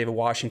with John David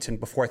Washington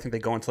before I think they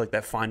go into like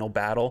that final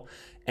battle.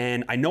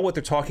 And I know what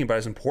they're talking about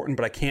is important,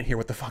 but I can't hear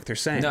what the fuck they're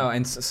saying. No,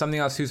 and something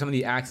else too. Some of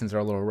the accents are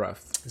a little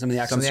rough. Some of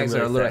the accents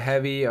are a little thick.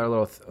 heavy, or a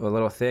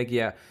little thick.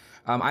 Yeah,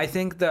 I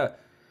think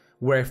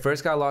where I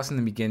first got lost in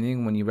the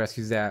beginning when he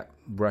rescues that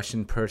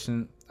Russian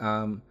person.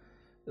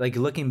 Like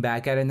looking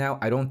back at it now,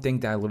 I don't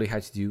think that really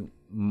had to do.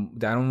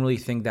 I don't really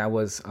think that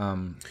was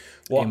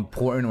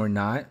important or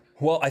not.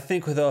 Well, I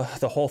think the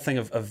whole thing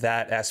of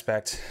that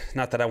aspect,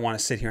 not that I want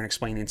to sit here and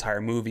explain the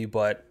entire movie,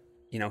 but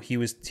you know, he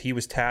was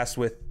tasked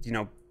with, you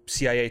know,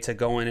 CIA to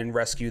go in and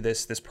rescue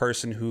this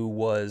person who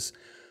was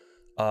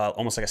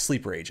almost like a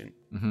sleeper agent,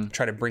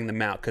 try to bring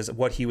them out, because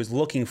what he was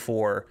looking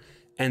for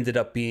ended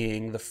up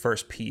being the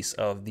first piece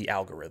of the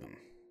algorithm.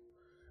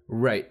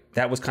 Right.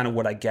 That was kind of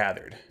what I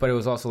gathered. But it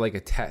was also like a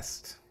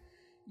test.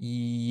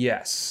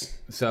 Yes.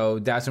 So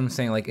that's what I'm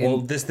saying. Like,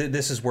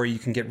 this is where you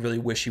can get really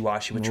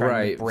wishy-washy with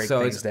trying to break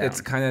things down.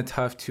 It's kind of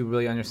tough to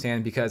really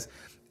understand, because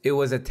it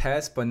was a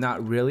test, but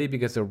not really,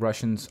 because the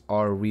Russians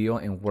are real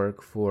and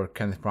work for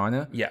Kenneth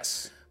Branagh.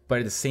 Yes. But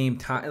at the same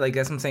time, like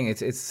that's what I'm saying.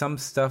 It's some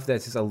stuff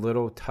that's just a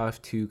little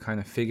tough to kind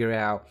of figure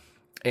out.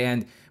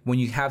 And when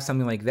you have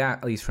something like that,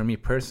 at least for me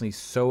personally,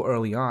 so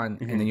early on,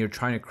 and then you're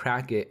trying to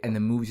crack it, and the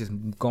movie's just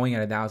going at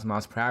 1,000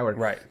 miles per hour,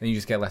 right? Then you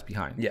just get left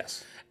behind.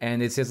 Yes.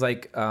 And it's just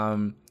like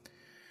I'm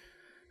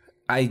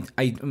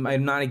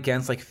not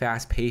against like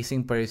fast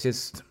pacing, but it's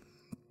just,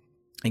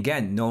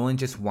 again, Nolan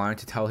just wanted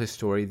to tell his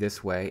story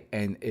this way,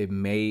 and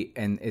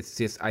it's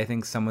just, I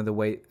think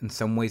in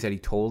some ways that he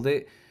told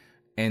it,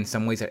 and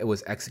some ways that it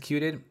was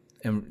executed,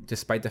 and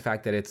despite the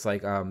fact that it's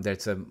like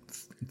that's a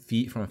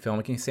feat from a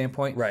filmmaking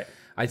standpoint, right?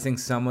 I think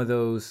some of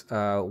those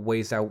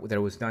ways that it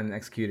was done and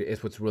executed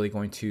is what's really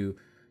going to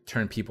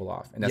turn people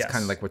off, and that's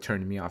kind of like what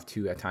turned me off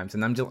too at times.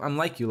 And I'm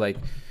like you, like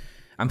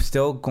I'm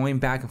still going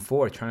back and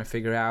forth trying to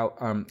figure out,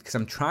 because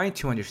I'm trying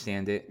to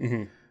understand it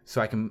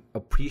so I can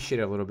appreciate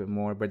it a little bit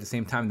more. But at the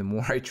same time, the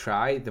more I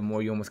try, the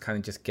more you almost kind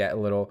of just get a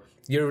little.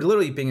 You're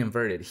literally being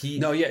inverted.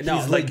 He's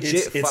like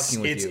legit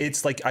fucking with you.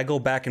 It's like I go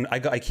back and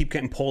I keep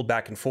getting pulled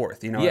back and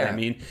forth. You know what I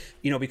mean?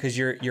 You know, because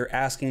you're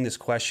asking this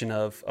question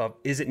of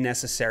is it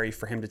necessary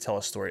for him to tell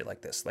a story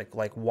like this?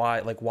 Like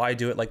why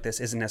do it like this?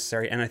 Isn't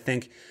necessary? And I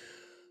think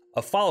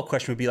a follow-up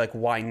question would be like,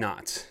 why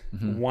not?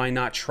 Why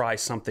not try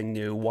something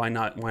new? Why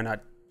not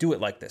do it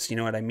like this? You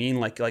know what I mean?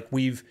 Like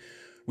we've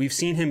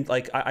seen him,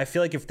 like I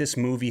feel like if this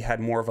movie had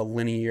more of a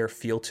linear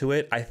feel to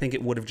it, I think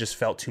it would have just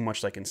felt too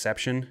much like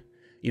Inception.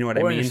 You know what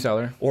I mean?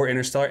 Or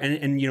Interstellar.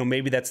 And you know,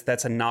 maybe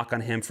that's a knock on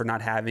him for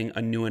not having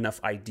a new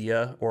enough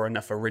idea or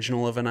enough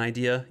original of an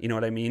idea. You know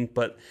what I mean?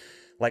 But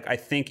like, I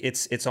think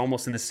it's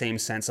almost in the same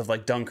sense of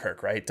like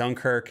Dunkirk, right?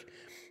 Dunkirk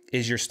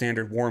is your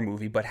standard war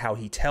movie, but how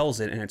he tells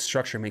it and its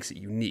structure makes it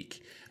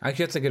unique.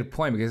 Actually, that's a good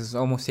point, because it's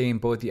almost taking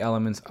both the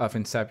elements of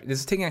Inception. This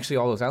is taking actually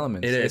all those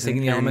elements. It is. It's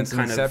taking the elements of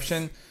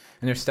Inception,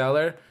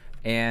 Interstellar,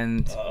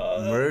 and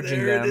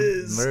merging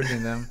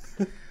them.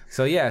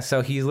 So yeah,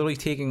 so he's literally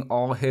taking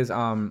all his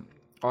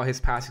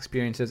past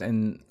experiences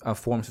and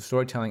forms of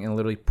storytelling and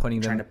literally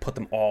trying to put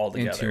them all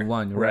together into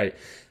one, right?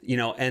 You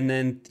know, and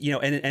then you know,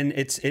 and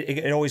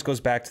it always goes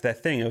back to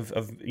that thing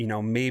of you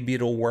know, maybe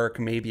it'll work,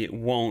 maybe it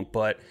won't,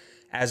 but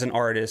as an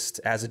artist,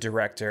 as a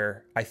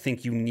director, I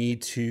think you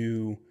need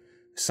to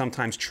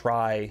sometimes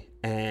try,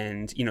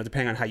 and you know,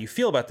 depending on how you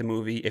feel about the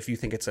movie, if you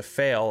think it's a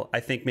fail, I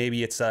think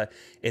maybe it's a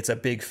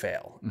big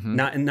fail.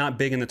 Not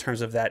big in the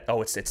terms of that,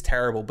 oh, it's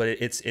terrible, but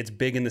it's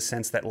big in the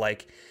sense that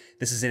like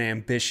this is an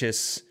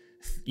ambitious,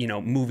 you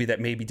know, movie that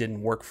maybe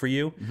didn't work for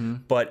you,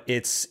 but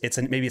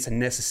maybe it's a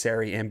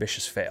necessary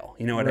ambitious fail.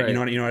 You know what you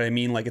know what I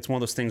mean? Like, it's one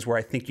of those things where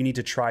I think you need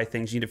to try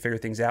things, you need to figure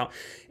things out.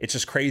 It's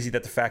just crazy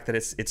that the fact that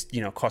it's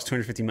you know, cost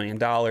 $250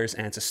 million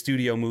and it's a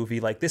studio movie.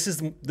 Like, this is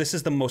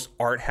the most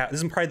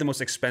this is probably the most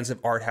expensive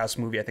art house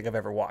movie I think I've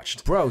ever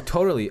watched. Bro,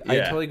 totally. Yeah. I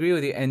totally agree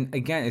with you. And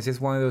again, it's just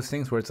one of those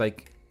things where it's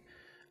like,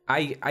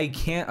 I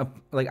can't,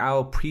 like, I'll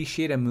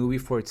appreciate a movie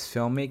for its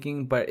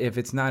filmmaking, but if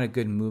it's not a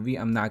good movie,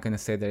 I'm not going to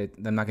say that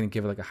I'm not going to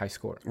give it like a high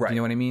score. Right. You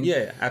know what I mean?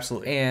 Yeah,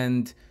 absolutely.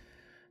 And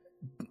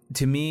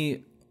to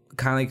me,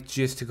 kind of like,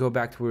 just to go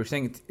back to what we were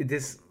saying,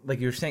 this, like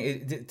you were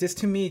saying, this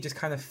to me just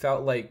kind of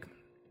felt like,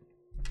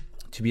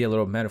 to be a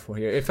little metaphor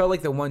here, it felt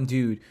like the one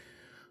dude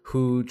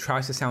who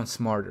tries to sound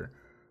smarter,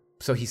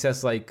 so he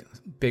says like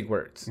big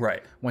words.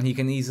 Right. When he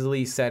can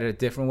easily say it a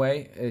different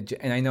way.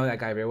 And I know that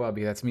guy very well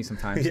because that's me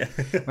sometimes. Yeah.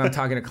 When I'm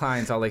talking to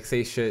clients, I'll like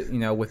say shit,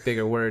 with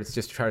bigger words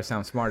just to try to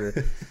sound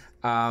smarter.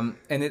 And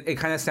it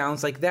kind of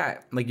sounds like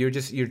that. Like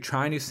you're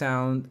trying to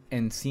sound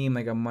and seem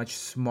like a much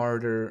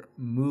smarter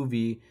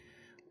movie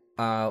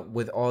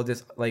with all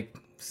this like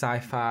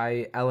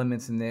sci-fi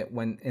elements in it,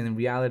 when in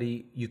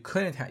reality you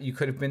could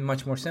have been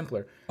much more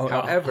simpler.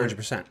 However,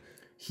 100%.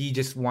 he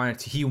just wanted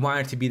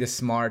to be the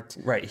smart,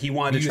 Right. He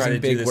wanted to try to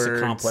do this a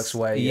complex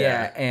way.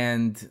 Yeah.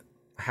 And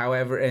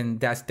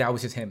that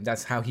was just him.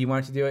 That's how he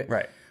wanted to do it.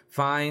 Right.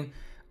 Fine.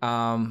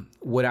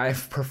 Would I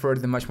have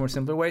preferred the much more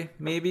simpler way?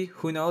 Maybe.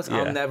 Who knows? Yeah.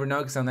 I'll never know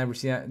because I'll never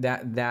see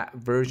that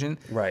version.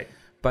 Right.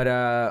 But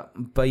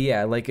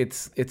yeah, like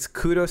it's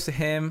kudos to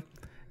him.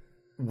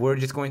 We're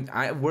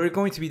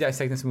going to be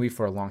dissecting this movie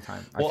for a long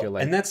time. I feel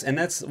like, and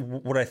that's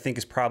what I think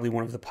is probably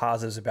one of the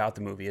positives about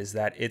the movie, is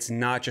that it's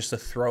not just a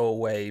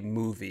throwaway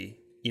movie,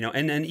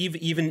 and then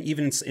even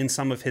in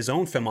some of his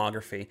own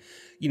filmography,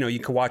 you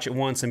could watch it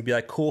once and be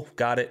like, cool,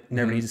 got it,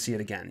 never need to see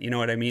it again. You know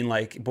what I mean?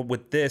 Like, but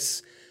with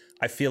this,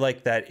 I feel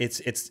like that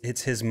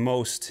it's his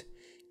most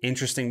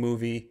interesting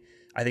movie.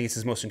 I think it's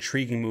his most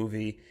intriguing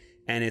movie,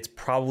 and it's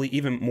probably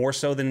even more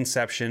so than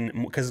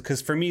Inception.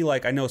 Because for me,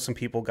 like, I know some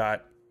people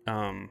got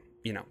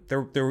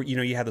there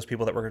you had those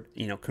people that were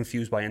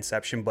confused by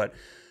Inception, but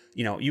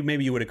you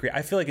would agree.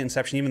 I feel like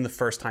Inception, even the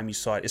first time you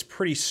saw it, is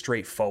pretty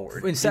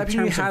straightforward.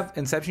 Inception, you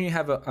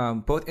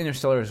have both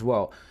Interstellar as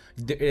well.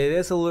 It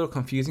is a little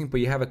confusing, but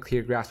you have a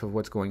clear grasp of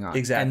what's going on.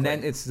 Exactly. And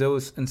then it's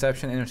those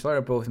Inception and Interstellar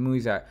are both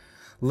movies that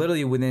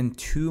literally within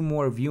 2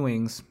 more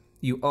viewings,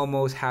 you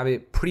almost have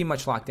it pretty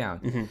much locked down.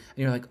 Mm-hmm. And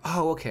you're like,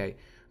 oh, okay.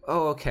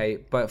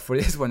 But for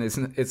this one,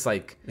 it's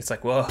like,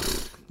 whoa,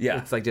 yeah,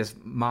 it's like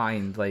just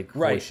mind, like,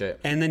 right. Holy shit.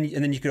 And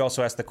then you could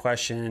also ask the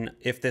question,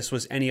 if this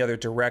was any other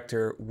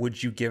director,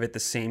 would you give it the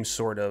same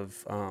sort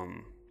of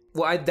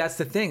well, that's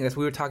the thing. That's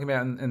what we were talking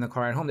about in the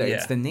car ride home. That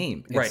It's the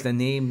name. It's right. the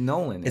name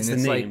Nolan. It's and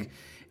the it's name. Like,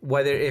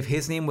 whether if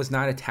his name was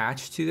not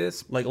attached to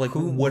this, like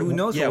who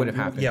knows what would have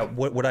happened? Yeah,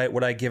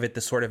 would I give it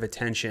the sort of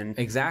attention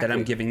exactly that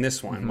I'm giving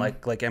this one?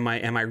 Mm-hmm. Like am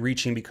I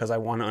reaching because I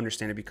want to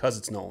understand it because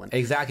it's Nolan?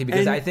 Exactly,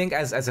 because I think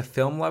as a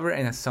film lover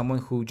and as someone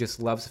who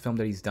just loves the film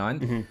that he's done,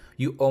 mm-hmm.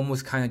 you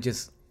almost kind of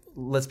just,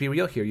 let's be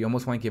real here, you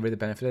almost want to give it the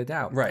benefit of the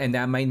doubt, right? And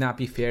that might not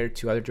be fair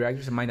to other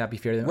directors, it might not be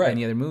fair to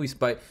any other movies,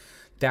 but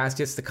that's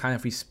just the kind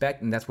of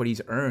respect, and that's what he's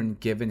earned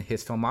given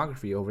his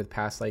filmography over the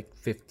past like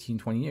 15,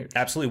 20 years.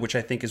 Absolutely, which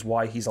I think is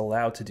why he's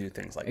allowed to do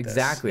things like this.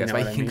 Exactly. That's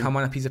why he can come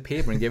on a piece of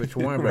paper and give it to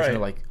Warner Bros. right. And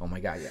they're like, oh my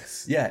God,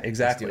 yes. Yeah,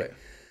 exactly. Let's do it.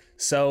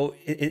 So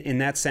in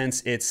that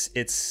sense,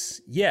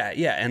 it's yeah.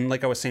 And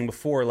like I was saying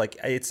before, like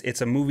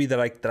it's a movie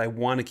that I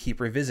want to keep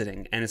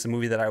revisiting, and it's a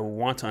movie that I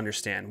want to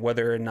understand,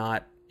 whether or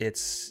not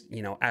it's,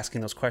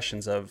 asking those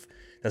questions of,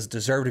 does it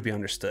deserve to be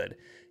understood?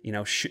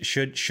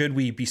 Should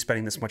we be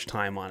spending this much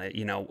time on it?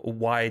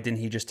 Why didn't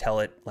he just tell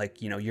it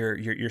like,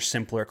 your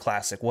simpler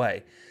classic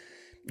way?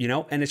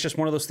 And it's just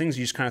one of those things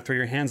you just kind of throw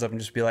your hands up and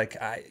just be like,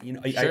 I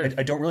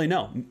don't really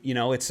know.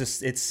 It's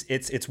just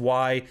it's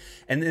why.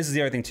 And this is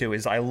the other thing too,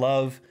 is I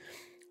love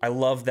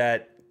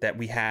that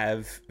we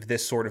have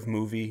this sort of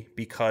movie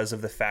because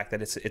of the fact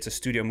that it's a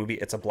studio movie,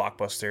 it's a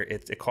blockbuster,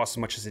 it costs as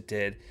much as it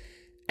did,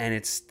 and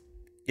it's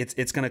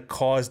going to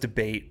cause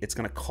debate. It's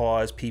going to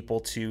cause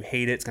people to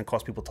hate it. It's going to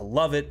cause people to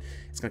love it.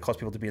 It's going to cause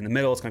people to be in the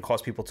middle. It's going to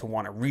cause people to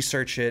want to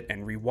research it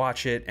and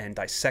rewatch it and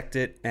dissect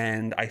it.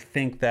 And I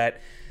think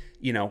that,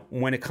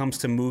 when it comes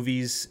to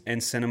movies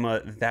and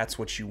cinema, that's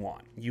what you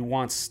want.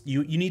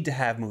 You need to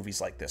have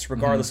movies like this,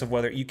 regardless mm-hmm. of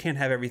whether you can't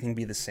have everything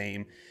be the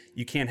same.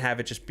 You can't have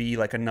it just be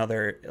like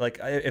another, like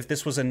if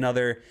this was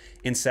another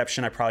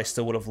Inception, I probably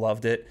still would have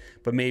loved it,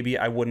 but maybe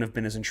I wouldn't have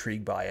been as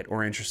intrigued by it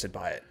or interested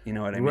by it. You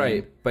know what I mean?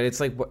 Right. But it's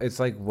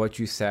like what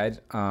you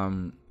said.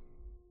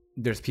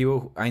 There's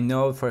people, I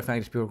know for a fact,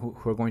 there's people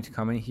who are going to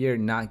come in here,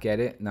 not get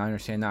it, not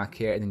understand, not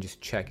care, and then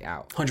just check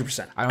out.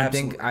 100%.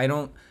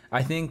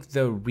 I think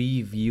the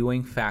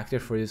reviewing factor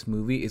for this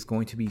movie is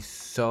going to be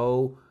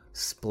so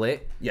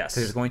split. Yes.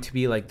 Because there's going to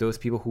be like those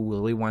people who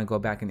really want to go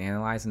back and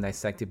analyze and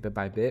dissect it bit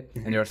by bit.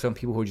 Mm-hmm. And there are some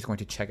people who are just going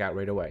to check out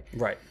right away.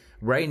 Right.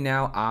 Right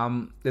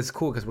now, this is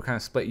cool because we're kind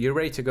of split. You're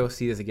ready to go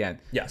see this again.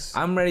 Yes.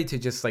 I'm ready to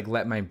just like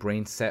let my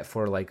brain set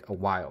for like a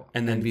while.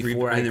 And then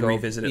before I go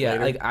revisit it later.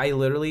 Yeah, like I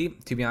literally,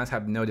 to be honest,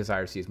 have no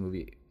desire to see this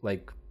movie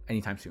like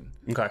anytime soon.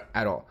 Okay.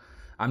 At all.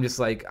 I'm just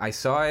like, I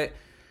saw it.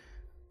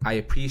 I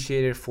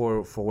appreciate it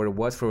for what it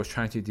was, for what it was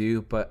trying to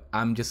do. But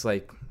I'm just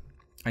like,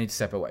 I need to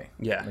step away.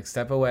 Yeah. Like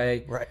step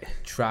away. Right.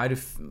 Try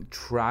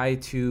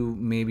to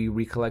maybe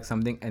recollect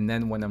something. And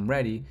then when I'm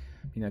ready,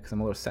 because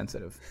I'm a little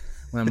sensitive.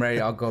 When I'm ready,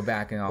 I'll go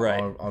back and I'll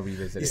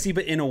revisit it. You see,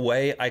 but in a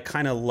way, I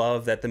kind of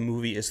love that the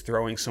movie is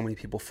throwing so many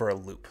people for a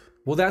loop.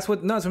 Well, that's what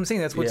I'm saying.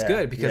 That's what's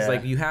good because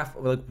like you have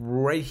like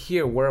right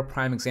here, we're a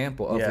prime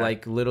example of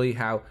like literally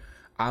how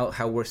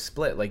we're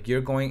split. Like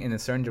you're going in a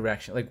certain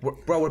direction. Like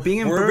we're being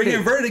inverted. We're being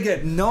inverted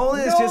again.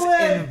 Nolan is just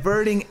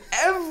inverting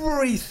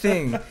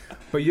everything.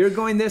 But you're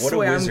going this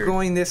way. I'm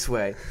going this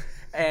way.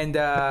 And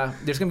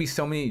there's gonna be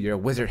so many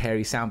Wizard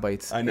Harry sound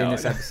bites in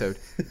this episode.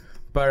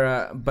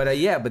 But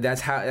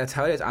that's how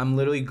it is. I'm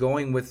literally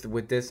going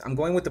with this. I'm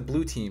going with the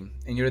blue team,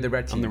 and you're the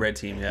red team. I'm the red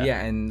team, yeah.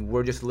 Yeah, and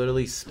we're just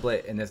literally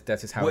split, and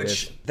that's just how it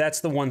is.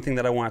 That's the one thing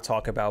that I want to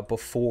talk about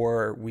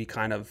before we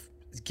kind of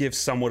give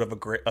somewhat of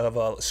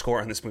a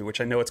score on this movie, which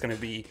I know it's going to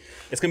be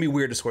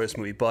weird to score this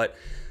movie, but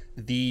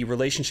the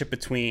relationship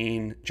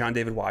between John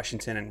David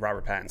Washington and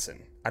Robert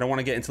Pattinson. I don't want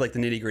to get into like the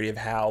nitty gritty of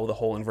how the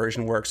whole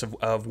inversion works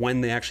of when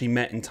they actually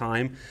met in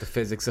time, the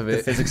physics of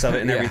it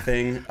and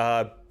everything.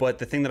 But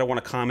the thing that I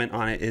want to comment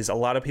on it is a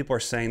lot of people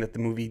are saying that the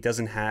movie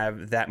doesn't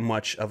have that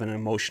much of an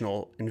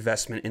emotional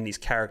investment in these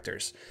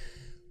characters.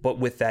 But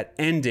with that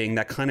ending,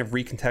 that kind of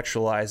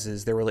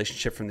recontextualizes their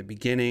relationship from the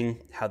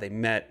beginning, how they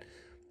met,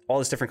 all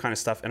this different kind of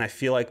stuff. And I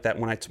feel like that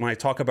when I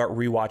talk about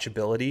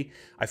rewatchability,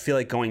 I feel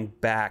like going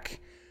back,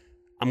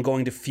 I'm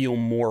going to feel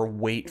more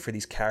weight for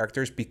these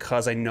characters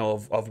because I know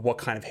of what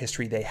kind of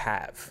history they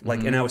have.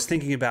 Like, and I was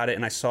thinking about it,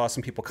 and I saw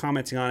some people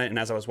commenting on it, and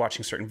as I was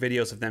watching certain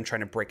videos of them trying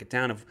to break it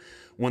down of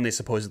when they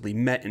supposedly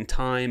met in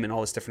time and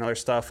all this different other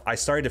stuff, I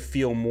started to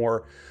feel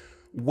more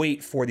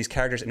weight for these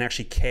characters and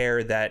actually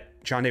care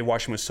that John David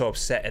Washington was so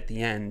upset at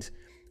the end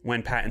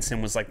when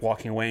Pattinson was like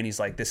walking away, and he's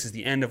like, "This is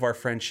the end of our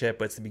friendship,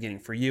 but it's the beginning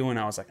for you." And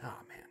I was like, "Oh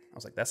man," I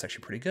was like, "That's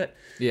actually pretty good."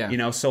 Yeah, you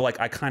know. So like,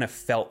 I kind of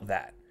felt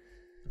that.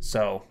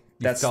 So.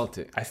 I felt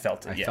it. I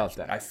felt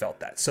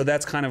that. So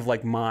that's kind of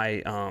like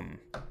my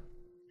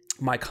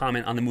my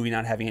comment on the movie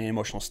not having any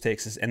emotional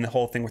stakes is, and the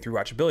whole thing with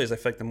rewatchability is I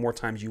feel like the more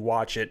times you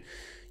watch it,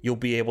 you'll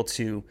be able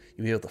to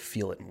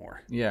feel it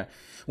more. Yeah.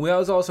 Well, that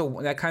was also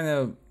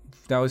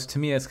to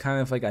me it's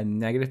kind of like a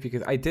negative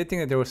because I did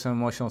think that there was some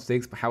emotional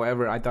stakes, but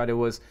however, I thought it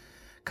was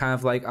kind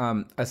of like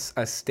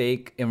a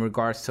stake in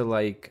regards to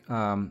like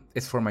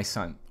it's for my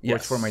son or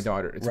it's for my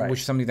daughter, which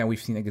is something that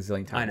we've seen a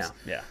gazillion times. I know.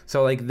 Yeah.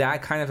 So like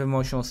that kind of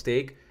emotional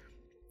stake.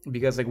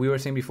 Because like we were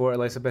saying before,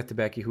 Elizabeth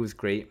Debicki, who's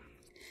great,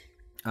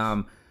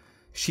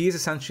 she is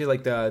essentially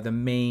like the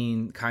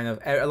main kind of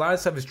a lot of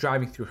stuff is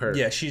driving through her.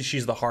 Yeah,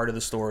 she's the heart of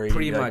the story.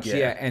 Pretty much,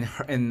 yeah.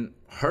 And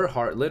her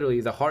heart, literally,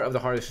 the heart of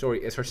the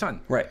story is her son.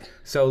 Right.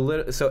 So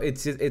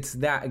it's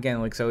that again,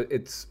 like so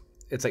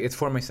it's like it's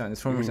for my son, it's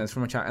for my son, it's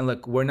for my child. And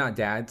look, we're not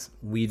dads.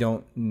 We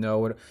don't know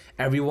what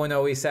everyone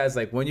always says.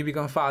 Like when you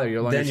become a father,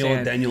 you'll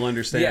understand. Then you'll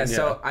understand. Yeah.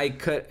 So I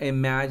could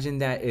imagine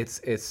that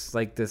it's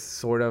like this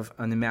sort of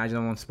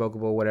unimaginable,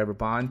 unspoken, whatever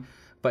bond,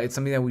 but it's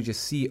something that we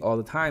just see all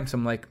the time. So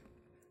I'm like,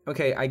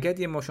 okay, I get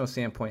the emotional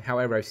standpoint.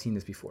 However, I've seen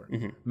this before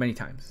many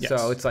times. Yes.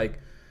 So it's like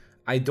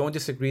I don't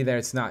disagree that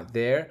it's not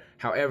there.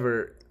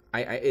 However,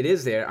 it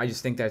is there. I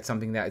just think that it's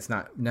something that it's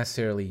not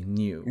necessarily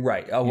new.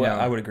 Right. Oh, well,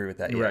 I would agree with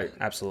that. Yeah, right.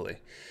 Absolutely.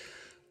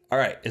 All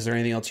right. Is there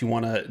anything else you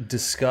want to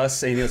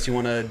discuss? Anything else you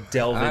want to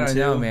delve into? I don't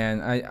know,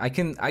 man. I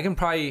can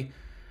probably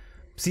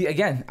see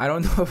again. I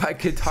don't know if I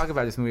could talk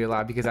about this movie a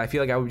lot because I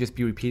feel like I would just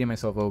be repeating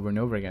myself over and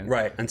over again.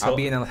 Right. I'll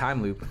be in a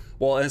time loop.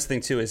 Well, and that's the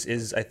thing too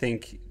is I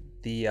think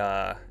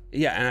the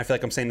and I feel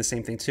like I'm saying the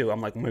same thing too.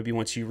 I'm like maybe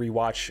once you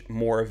rewatch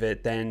more of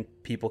it, then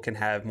people can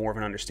have more of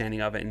an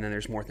understanding of it, and then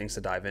there's more things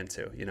to dive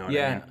into. You know what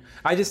I mean?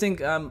 I just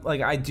think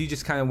like I do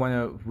just kind of want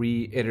to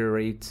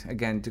reiterate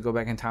again to go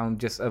back in time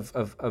just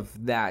of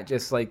that,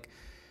 just like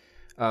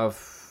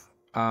of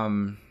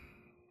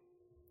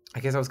I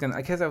guess I was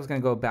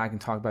gonna go back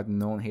and talk about the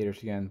Nolan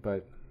haters again,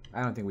 but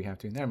I don't think we have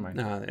to. Never mind.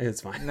 No,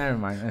 it's fine. Never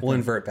mind. We'll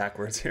invert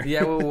backwards here.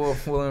 Yeah, we'll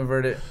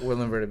invert it.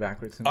 We'll invert it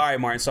backwards. All right,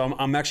 Martin. So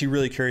I'm actually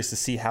really curious to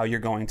see how you're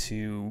going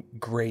to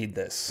grade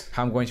this.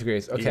 How I'm going to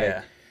grade this.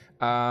 Okay.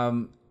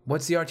 Yeah.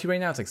 What's the RT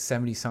right now? It's like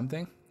 70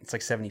 something. It's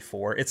like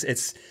 74.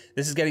 This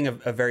is getting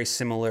a very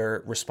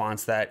similar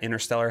response that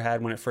Interstellar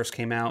had when it first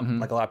came out.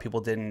 Like a lot of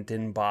people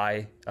didn't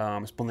buy.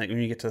 When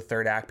you get to the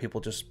third act,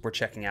 people just were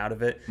checking out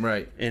of it.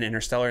 Right. In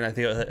Interstellar, and I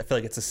feel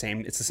like it's the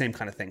same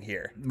kind of thing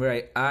here.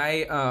 Right.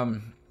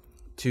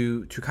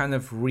 To kind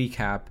of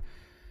recap,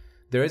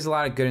 there is a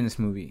lot of good in this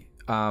movie.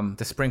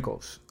 The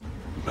sprinkles.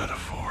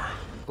 Metaphor.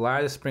 A lot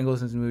of the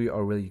sprinkles in this movie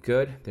are really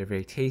good. They're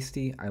very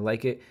tasty. I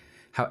like it.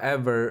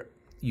 However,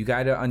 you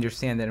got to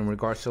understand that in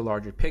regards to the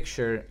larger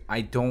picture,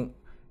 I'm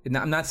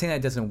not saying that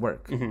it doesn't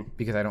work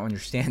because I don't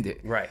understand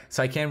it. Right.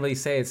 So I can't really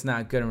say it's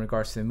not good in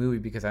regards to the movie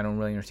because I don't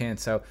really understand.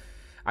 So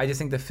I just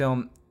think the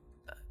film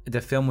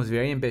was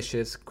very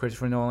ambitious.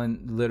 Christopher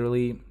Nolan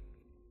literally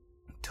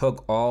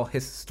took all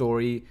his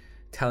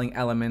storytelling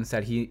elements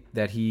that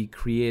he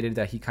created,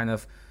 that he kind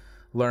of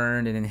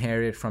learned and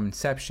inherited from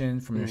Inception,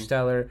 from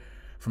Interstellar,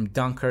 from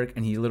Dunkirk,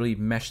 and he literally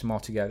meshed them all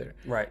together.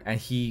 Right. And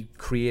he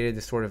created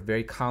this sort of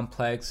very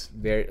complex,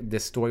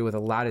 this story with a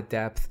lot of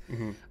depth,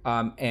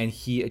 and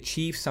he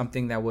achieved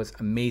something that was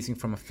amazing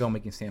from a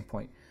filmmaking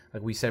standpoint.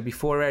 Like we said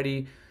before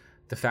already,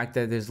 the fact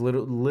that there's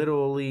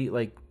literally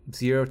like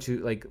zero to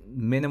like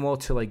minimal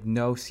to like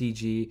no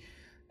CG,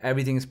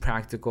 everything is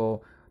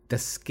practical. The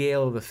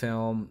scale of the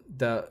film,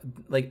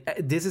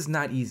 this is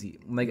not easy.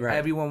 Like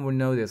everyone would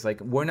know this.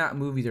 Like we're not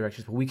movie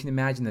directors, but we can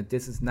imagine that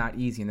this is not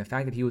easy. And the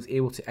fact that he was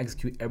able to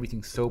execute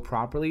everything so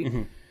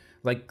properly,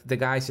 like the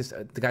guy's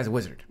a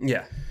wizard.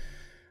 Yeah.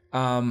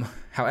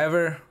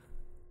 However,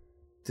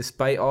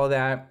 despite all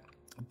that,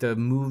 the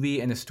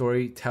movie and the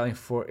storytelling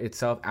for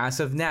itself, as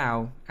of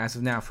now,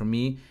 for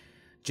me,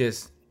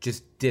 just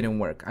didn't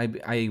work.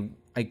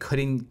 I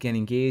couldn't get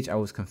engaged. I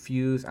was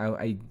confused.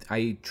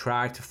 I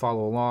tried to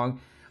follow along,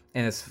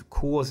 and as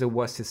cool as it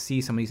was to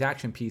see some of these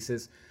action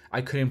pieces,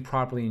 I couldn't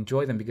properly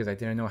enjoy them because I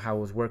didn't know how it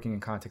was working in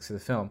context of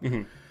the film.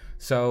 Mm-hmm.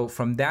 So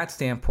from that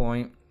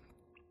standpoint,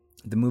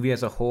 the movie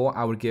as a whole,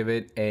 I would give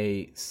it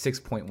a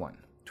 6.1.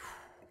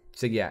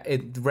 So yeah,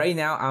 right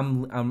now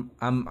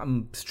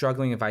I'm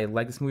struggling if I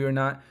like this movie or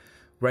not.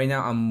 Right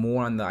now I'm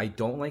more on the I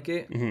don't like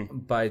it,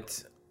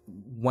 but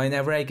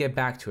whenever I get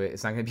back to it,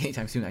 it's not going to be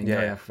anytime soon. I know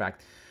that for a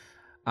fact.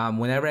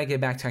 Whenever I get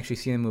back to actually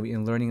seeing the movie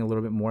and learning a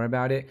little bit more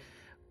about it,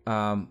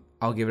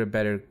 I'll give it a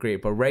better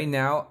grade. But right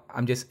now,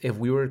 if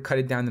we were to cut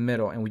it down the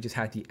middle and we just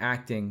had the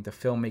acting, the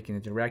filmmaking,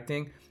 the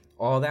directing,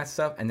 all that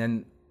stuff, and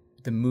then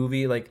the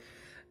movie,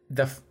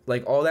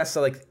 all that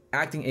stuff, like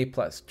acting A+,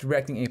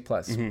 directing A+,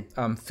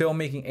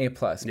 filmmaking A+,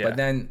 but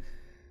then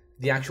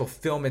the actual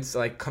film, it's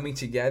like coming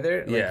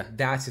together,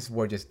 that's just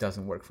where it just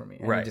doesn't work for me.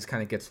 And it just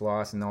kind of gets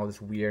lost in all this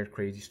weird,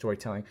 crazy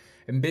storytelling.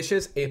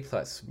 Ambitious, A+,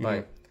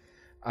 but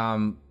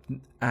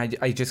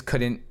I just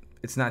couldn't,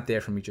 it's not there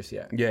for me just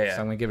yet. So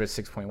I'm going to give it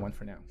a 6.1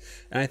 for now.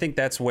 And I think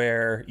that's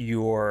where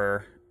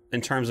in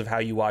terms of how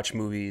you watch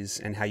movies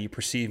and how you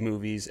perceive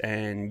movies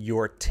and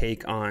your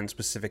take on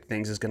specific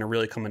things is going to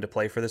really come into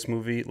play for this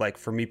movie. Like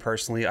for me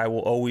personally, I will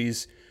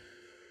always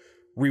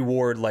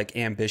reward like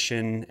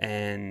ambition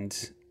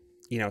and,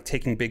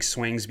 taking big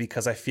swings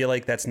because I feel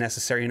like that's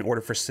necessary in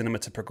order for cinema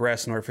to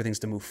progress, in order for things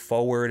to move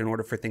forward, in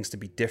order for things to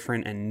be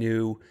different and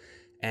new.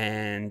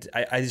 And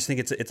I just think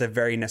it's a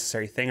very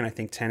necessary thing. And I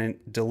think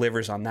Tenet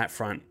delivers on that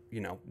front,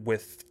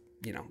 with,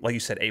 like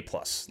you said, A+,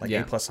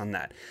 A+ on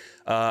that.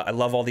 I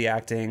love all the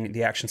acting.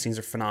 The action scenes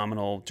are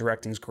phenomenal.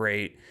 Directing's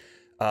great.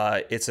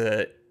 It's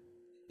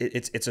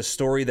a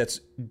story that's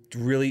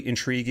really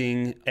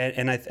intriguing.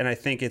 And I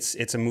think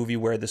it's a movie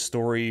where the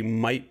story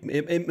might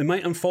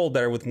unfold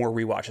better with more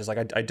rewatches.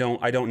 Like I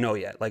don't know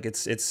yet. Like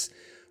it's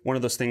one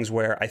of those things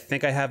where I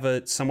think I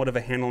have somewhat of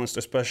a handle on this,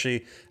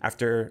 especially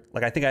after,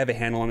 I think I have a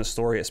handle on the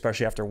story,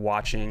 especially after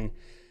watching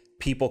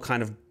people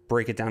kind of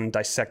break it down and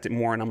dissect it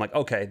more. And I'm like,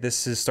 okay,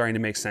 this is starting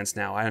to make sense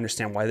now. I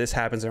understand why this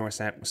happens. I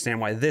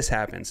understand why this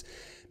happens.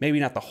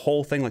 Maybe not the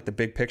whole thing, like the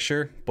big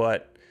picture,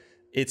 but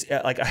it's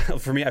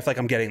for me, I feel like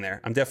I'm getting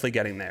there. I'm definitely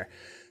getting there.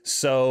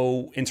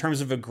 So in terms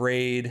of a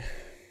grade,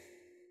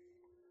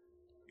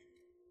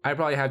 I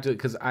probably have to,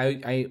 because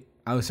I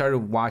started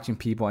watching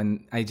people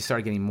and I just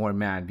started getting more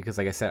mad because,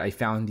 like I said, I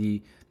found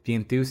the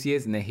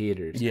enthusiasts and the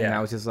haters. Yeah. And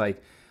I was just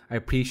like, I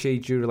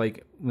appreciate you,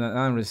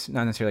 not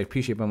necessarily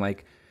appreciate, but I'm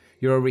like,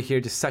 you're over here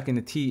just sucking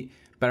the tea,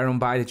 but I don't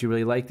buy that you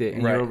really liked it.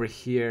 And you're over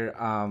here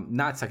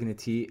not sucking the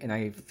tea, and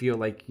I feel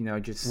like,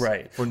 just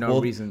for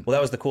no reason. Well,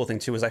 that was the cool thing,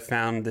 too, is I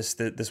found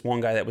this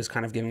one guy that was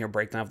kind of giving a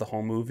breakdown of the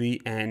whole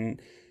movie,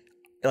 and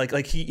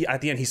like he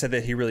at the end he said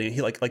that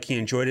he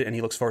enjoyed it and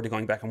he looks forward to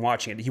going back and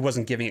watching it. He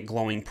wasn't giving it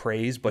glowing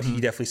praise, but he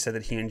definitely said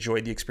that he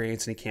enjoyed the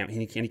experience and he can't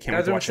wait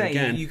to watch it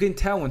again. You can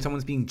tell when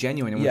someone's being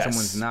genuine and when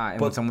someone's not,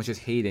 and when someone's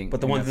just hating.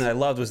 But the one thing that I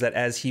loved was that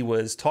as he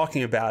was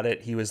talking about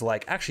it, he was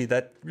like, actually,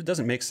 that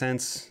doesn't make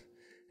sense.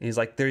 And he's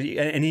like, he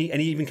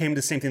even came to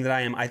the same thing that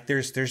I am.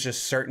 There's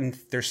just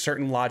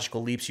certain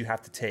logical leaps you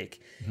have to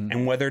take,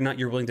 and whether or not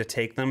you're willing to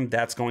take them,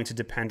 that's going to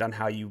depend on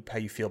how you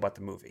feel about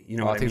the movie. You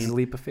know what I mean? It's a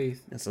leap of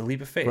faith. It's a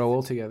leap of faith. Grow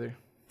old together.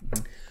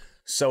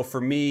 So for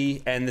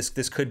me, and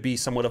this could be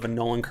somewhat of a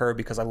Nolan curve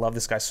because I love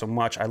this guy so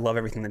much. I love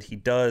everything that he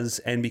does,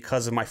 and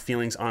because of my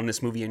feelings on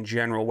this movie in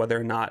general, whether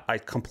or not I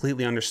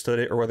completely understood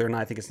it or whether or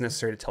not I think it's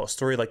necessary to tell a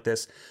story like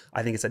this,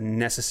 I think it's a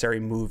necessary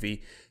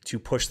movie to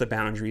push the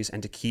boundaries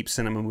and to keep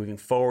cinema moving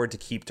forward, to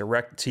keep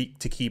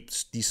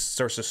these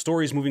sorts of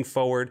stories moving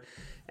forward,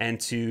 and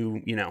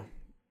to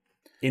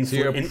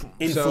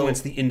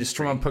influence the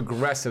industry from a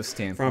progressive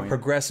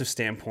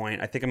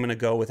standpoint. I think I'm going to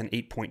go with an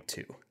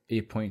 8.2.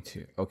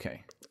 8.2.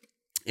 Okay.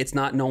 It's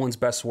not Nolan's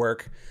best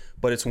work,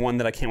 but it's one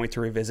that I can't wait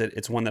to revisit.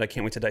 It's one that I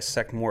can't wait to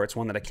dissect more. It's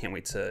one that I can't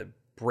wait to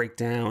break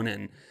down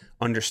and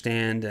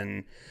understand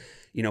and,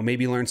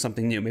 maybe learn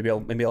something new. Maybe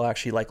I'll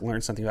actually learn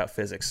something about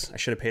physics. I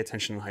should have paid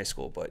attention in high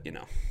school, but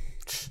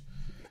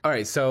All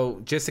right.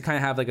 So just to kind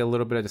of have a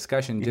little bit of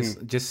discussion,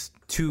 just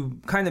to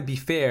kind of be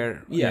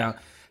fair,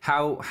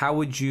 how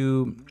would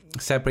you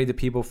separate the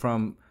people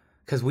from,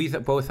 because we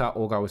both thought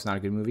Olgar was not a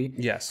good movie.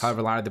 Yes. However,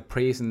 a lot of the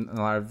praise and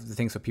a lot of the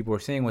things that people were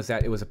saying was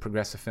that it was a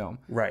progressive film.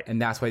 Right.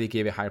 And that's why they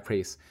gave it high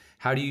praise.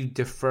 How do you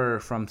differ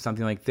from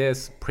something like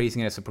this,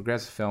 praising it as a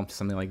progressive film, to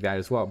something like that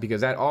as well?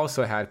 Because that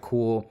also had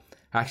cool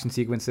action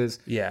sequences.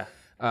 Yeah.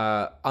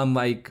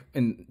 Unlike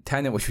in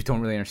Tenet, which we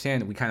don't really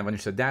understand, we kind of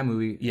understood that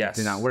movie. Yes.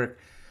 It did not work.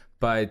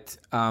 But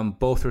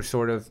both are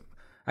sort of,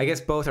 I guess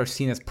both are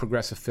seen as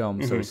progressive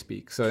films, so to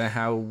speak. So then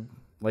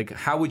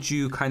how would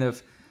you kind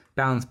of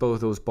balance both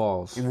those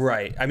balls?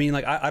 Right. I mean,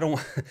 I don't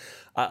want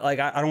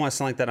to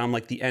sound like that I'm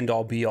the end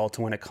all be all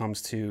to when it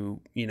comes to,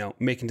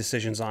 making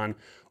decisions on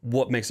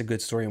what makes a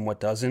good story and what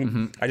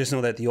doesn't. I just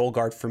know that the Old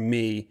Guard for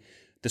me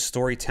the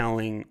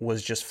storytelling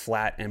was just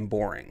flat and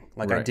boring.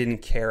 Like I Right. didn't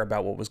care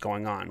about what was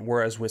going on.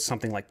 Whereas with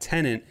something like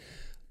Tenet,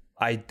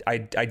 I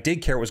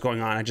did care what was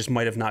going on. I just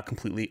might have not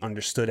completely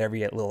understood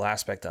every little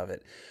aspect of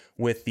it.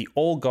 With the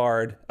old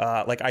guard,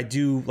 like I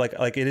do, like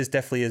it is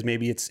definitely is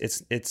maybe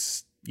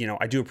it's you know,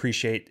 I do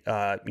appreciate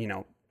you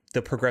know,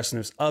 the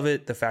progressiveness of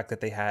it, the fact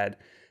that they had,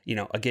 you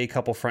know, a gay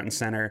couple front and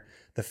center,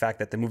 the fact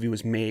that the movie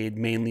was made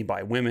mainly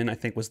by women, I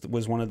think was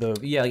one of the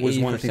like was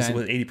one of the things that 80%.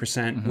 was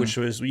 80%, which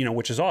was, you know,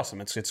 which is awesome.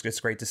 It's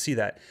great to see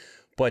that.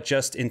 But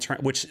just in turn,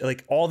 which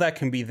like all that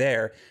can be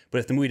there, but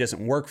if the movie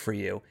doesn't work for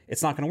you,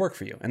 it's not going to work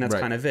for you, and that's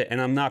Right. kind of it.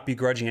 And I'm not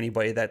begrudging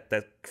anybody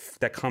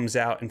that comes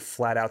out and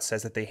flat out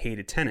says that they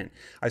hated Tenet.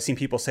 I've seen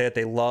people say that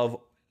they love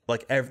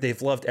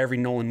they've loved every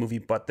Nolan movie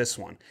but this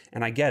one,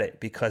 and I get it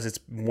because it's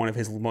one of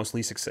his most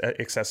least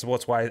accessible.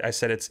 That's why I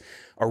said it's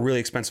a really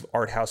expensive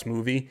art house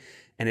movie,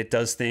 and it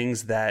does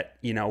things that,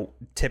 you know,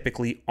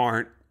 typically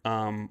aren't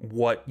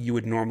what you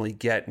would normally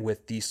get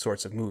with these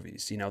sorts of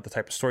movies, you know, the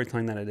type of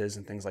storytelling that it is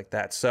and things like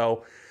that.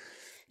 So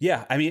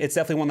yeah, I mean, it's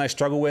definitely one that I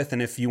struggle with.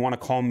 And if you want to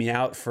call me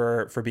out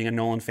for being a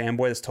Nolan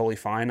fanboy, that's totally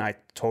fine. I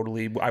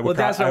would. Well,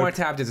 that's why I wanted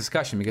to have the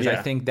discussion, because I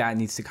think that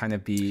needs to kind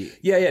of be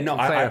no,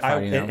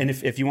 clarified, you know? And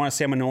if you want to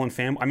say I'm a Nolan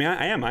fan, I mean,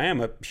 I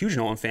am a huge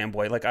Nolan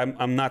fanboy. Like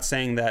I'm not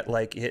saying that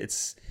like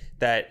it's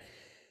that,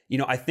 you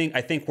know, I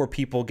think where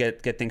people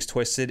get things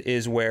twisted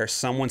is where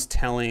someone's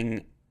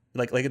telling,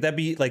 like that'd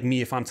be like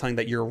me if I'm telling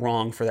that you're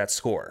wrong for that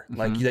score,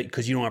 like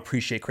because you don't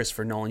appreciate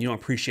Christopher Nolan, you don't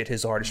appreciate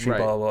his artistry,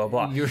 blah blah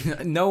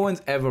blah. No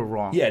one's ever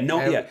wrong. Yeah,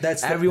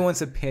 that's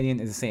everyone's opinion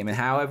is the same, and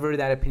however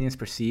that opinion is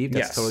perceived,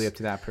 that's totally up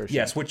to that person.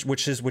 Yes,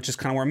 which is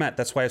kind of where I'm at.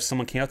 That's why if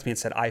someone came up to me and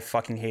said I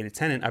fucking hated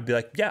Tenet, I'd be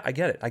like, yeah, I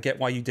get it. I get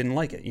why you didn't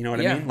like it. You know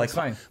what I mean? Like, that's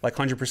fine. Like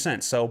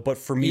 100%. So, but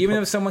for me, even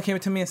if someone came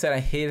up to me and said I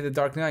hated The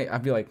Dark Knight,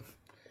 I'd be like,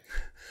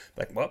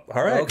 well,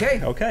 all right,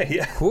 okay,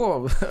 yeah,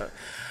 cool.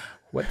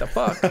 What the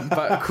fuck?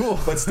 But cool.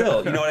 But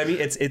still, you know what I mean?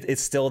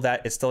 It's still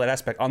that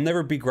aspect. I'll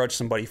never begrudge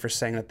somebody for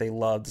saying that they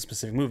loved a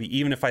specific movie,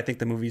 even if I think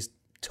the movie's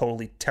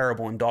totally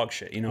terrible and dog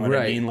shit. You know what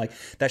I mean? Like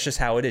that's just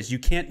how it is. You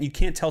can't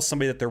tell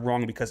somebody that they're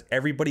wrong, because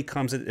everybody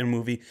comes at a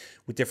movie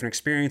with different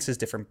experiences,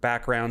 different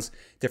backgrounds,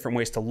 different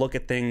ways to look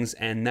at things,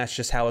 and that's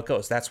just how it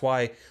goes. That's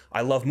why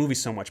I love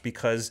movies so much,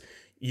 because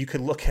you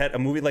could look at a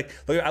movie like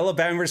I love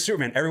Batman vs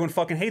Superman. Everyone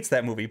fucking hates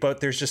that movie,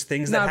 but there's just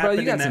things that happen. Bro,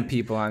 you got in that, some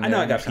people on there. I know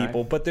I got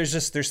people, but there's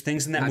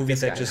things in that movie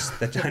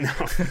that I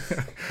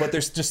know. But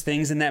there's just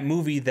things in that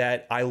movie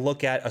that I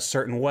look at a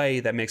certain way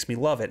that makes me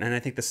love it, and I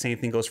think the same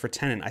thing goes for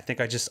Tenet. I think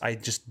I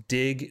just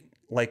dig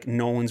like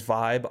Nolan's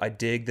vibe. I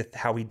dig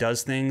how he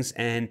does things,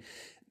 and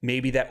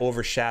maybe that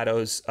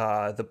overshadows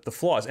the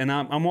flaws. And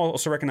I'm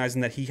also recognizing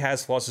that he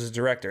has flaws as a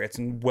director. It's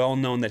well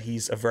known that he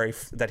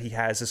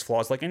has his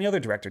flaws like any other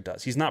director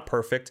does. He's not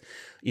perfect.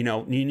 You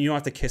know, you don't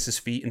have to kiss his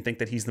feet and think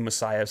that he's the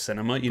messiah of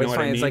cinema. You know what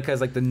I mean? It's like, because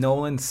like the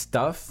Nolan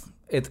stuff,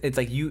 it's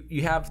like you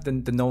have the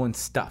Nolan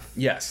stuff.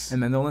 Yes.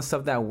 And the Nolan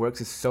stuff that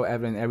works is so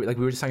evident. Like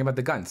we were just talking about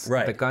the guns.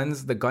 Right. The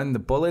gun, the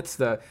bullets,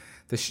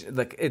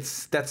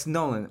 that's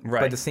Nolan.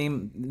 Right. But the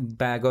same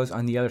bag goes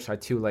on the other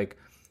side too. Like,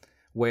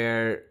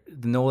 where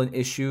the Nolan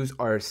issues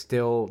are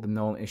still the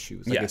Nolan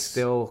issues. Like, it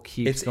still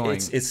keeps going.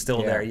 It's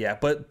still there, yeah.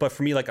 But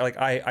for me, like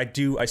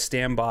I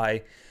stand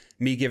by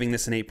me giving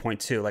this an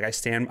 8.2. Like I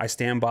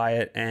stand by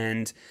it,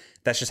 and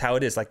that's just how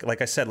it is.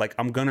 Like I said, like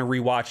I'm gonna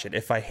rewatch it.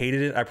 If I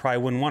hated it, I probably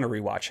wouldn't want to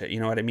rewatch it. You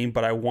know what I mean?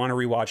 But I want to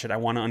rewatch it. I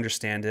want to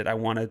understand it. I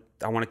want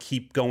to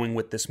keep going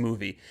with this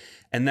movie.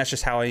 And that's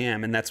just how I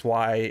am. And that's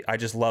why I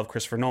just love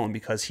Christopher Nolan,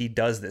 because he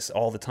does this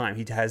all the time.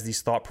 He has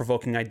these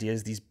thought-provoking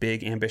ideas, these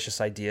big, ambitious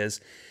ideas,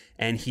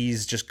 and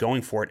he's just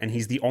going for it. And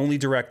he's the only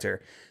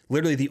director,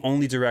 literally the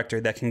only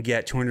director, that can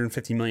get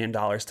 $250 million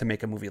to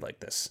make a movie like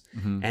this.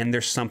 Mm-hmm. And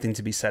there's something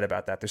to be said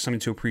about that. There's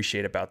something to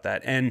appreciate about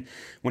that. And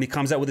when he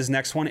comes out with his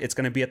next one, it's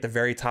going to be at the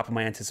very top of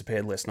my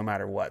anticipated list, no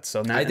matter what.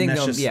 So I think,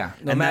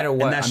 no matter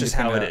what, and that's just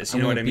how it is.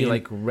 You know what I mean? Be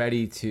like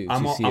ready to see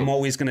I'm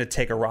always going to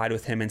take a ride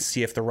with him and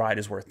see if the ride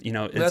is worth. You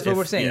know, that's what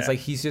we're saying. Yeah. It's like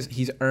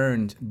he's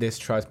earned this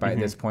trust by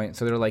this point.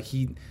 So they're like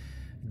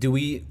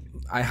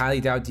I highly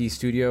doubt the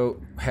studio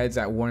heads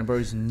at Warner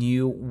Bros.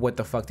 Knew what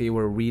the fuck they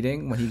were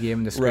reading when he gave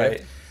him the script.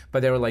 Right.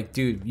 But they were like,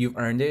 dude, you've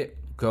earned it.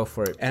 Go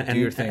for it. Do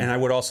your thing. And I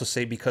would also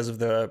say, because of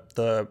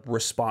the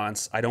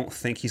response, I don't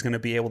think he's going to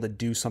be able to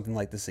do something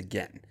like this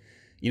again.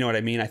 You know what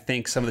I mean? I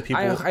think some of the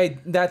people... I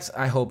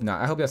hope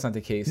not. I hope that's not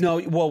the case. No,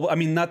 well, I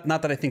mean, not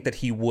that I think that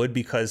he would,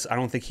 because I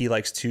don't think he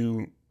likes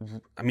to...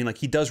 I mean, like,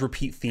 he does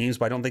repeat themes,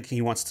 but I don't think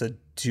he wants to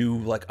do,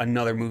 like,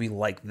 another movie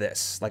like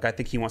this. Like, I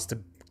think he wants to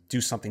do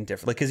something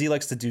different, like, because he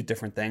likes to do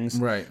different things,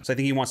 right? So I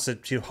think he wants to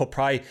he'll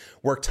probably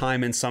work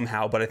time in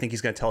somehow, but I think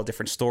he's going to tell a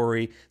different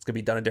story. It's going to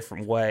be done a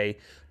different way.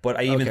 But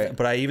I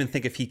even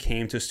think if he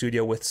came to a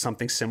studio with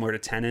something similar to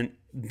Tenet,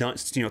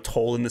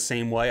 told in the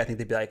same way, I think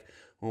they'd be like,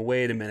 well,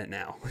 wait a minute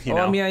now. You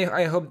know? I mean,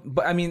 I hope,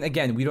 but I mean,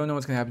 again, we don't know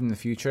what's going to happen in the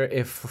future.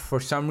 If for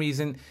some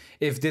reason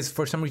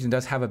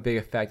does have a big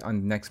effect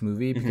on the next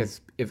movie,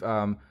 because if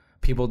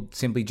people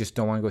simply just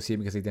don't want to go see it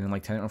because they didn't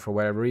like Tenet or for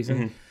whatever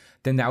reason,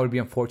 then that would be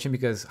unfortunate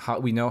because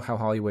we know how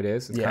Hollywood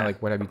is. It's kind of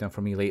like, what have you done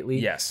for me lately?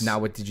 Yes. Now,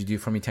 what did you do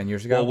for me 10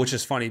 years ago? Well, which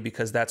is funny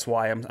because that's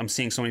why I'm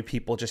seeing so many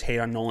people just hate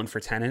on Nolan for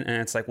Tenet,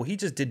 and it's like, well, he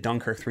just did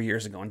Dunkirk 3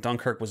 years ago, and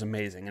Dunkirk was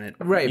amazing, and it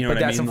right, you know but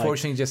that's I mean?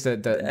 unfortunately just the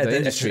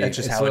industry. That's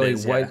just it's how it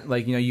is.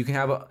 Like, you know, you can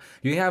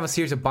have a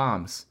series of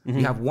bombs.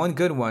 You have one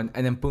good one,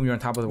 and then boom, you're on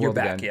top of the world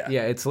back, again.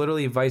 yeah. It's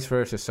literally vice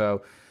versa.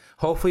 So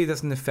hopefully it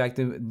doesn't affect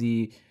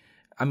the.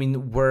 I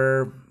mean,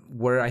 we're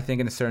I think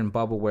in a certain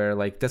bubble where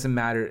like doesn't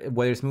matter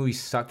whether this movie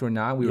sucked or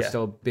not, we were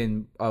still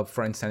been up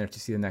front and center to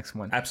see the next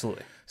one.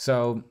 Absolutely.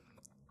 So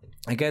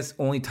I guess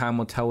only time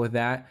will tell with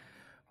that.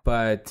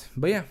 But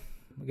yeah,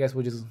 I guess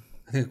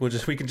I think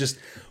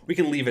we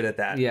can leave it at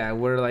that. Yeah,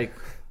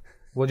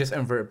 we'll just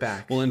invert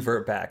back. We'll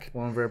invert back.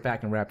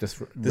 And wrap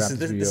this. This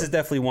is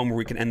definitely one where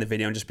we can end the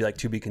video and just be like,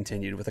 to be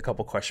continued with a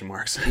couple question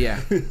marks. Yeah.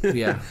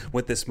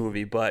 With this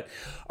movie. But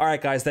all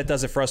right, guys, that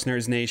does it for us,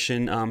 Nerds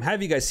Nation.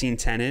 Have you guys seen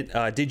Tenet?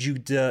 Did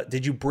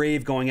you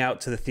brave going out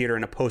to the theater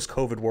in a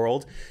post-COVID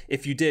world?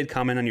 If you did,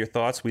 comment on your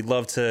thoughts. We'd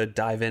love to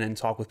dive in and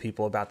talk with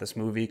people about this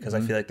movie because I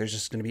feel like there's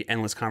just going to be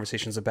endless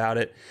conversations about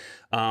it.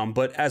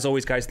 But as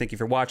always, guys, thank you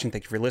for watching.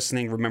 Thank you for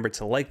listening. Remember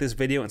to like this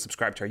video and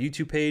subscribe to our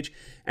YouTube page.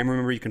 And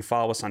remember, you can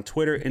follow us on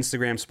Twitter,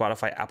 Instagram,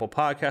 Spotify, Apple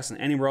Podcasts,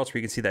 and anywhere else where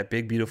you can see that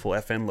big, beautiful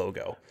FN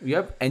logo.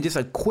 Yep. And just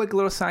a quick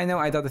little side note,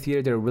 I thought the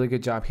theater did a really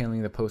good job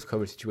handling the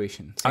post-COVID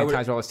situation.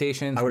 Sanitize all the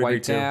stations,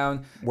 wipe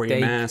down, wear your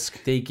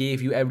mask. They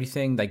gave you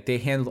everything. Like they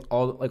handled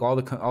all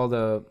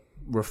the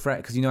refresh,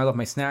 because you know I love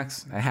my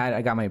snacks.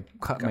 I got my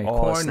corn, my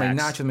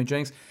nachos, my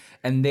drinks,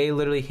 and they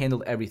literally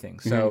handled everything.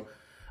 So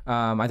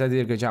I thought they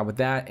did a good job with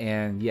that.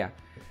 And yeah,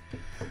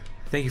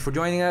 thank you for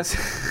joining us.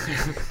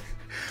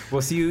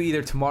 We'll see you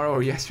either tomorrow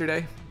or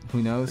yesterday.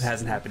 Who knows? It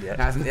hasn't happened yet.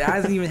 It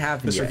hasn't even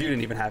happened This yet. review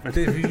didn't even happen.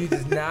 This review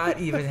does not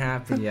even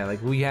happen yet.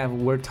 Like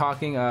we're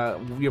talking.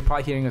 You're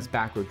probably hearing us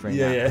backwards right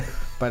now. Yeah.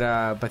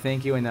 But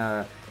thank you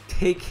and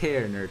take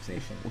care, Nerds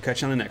Nation. We'll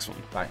catch you on the next one.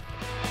 Bye.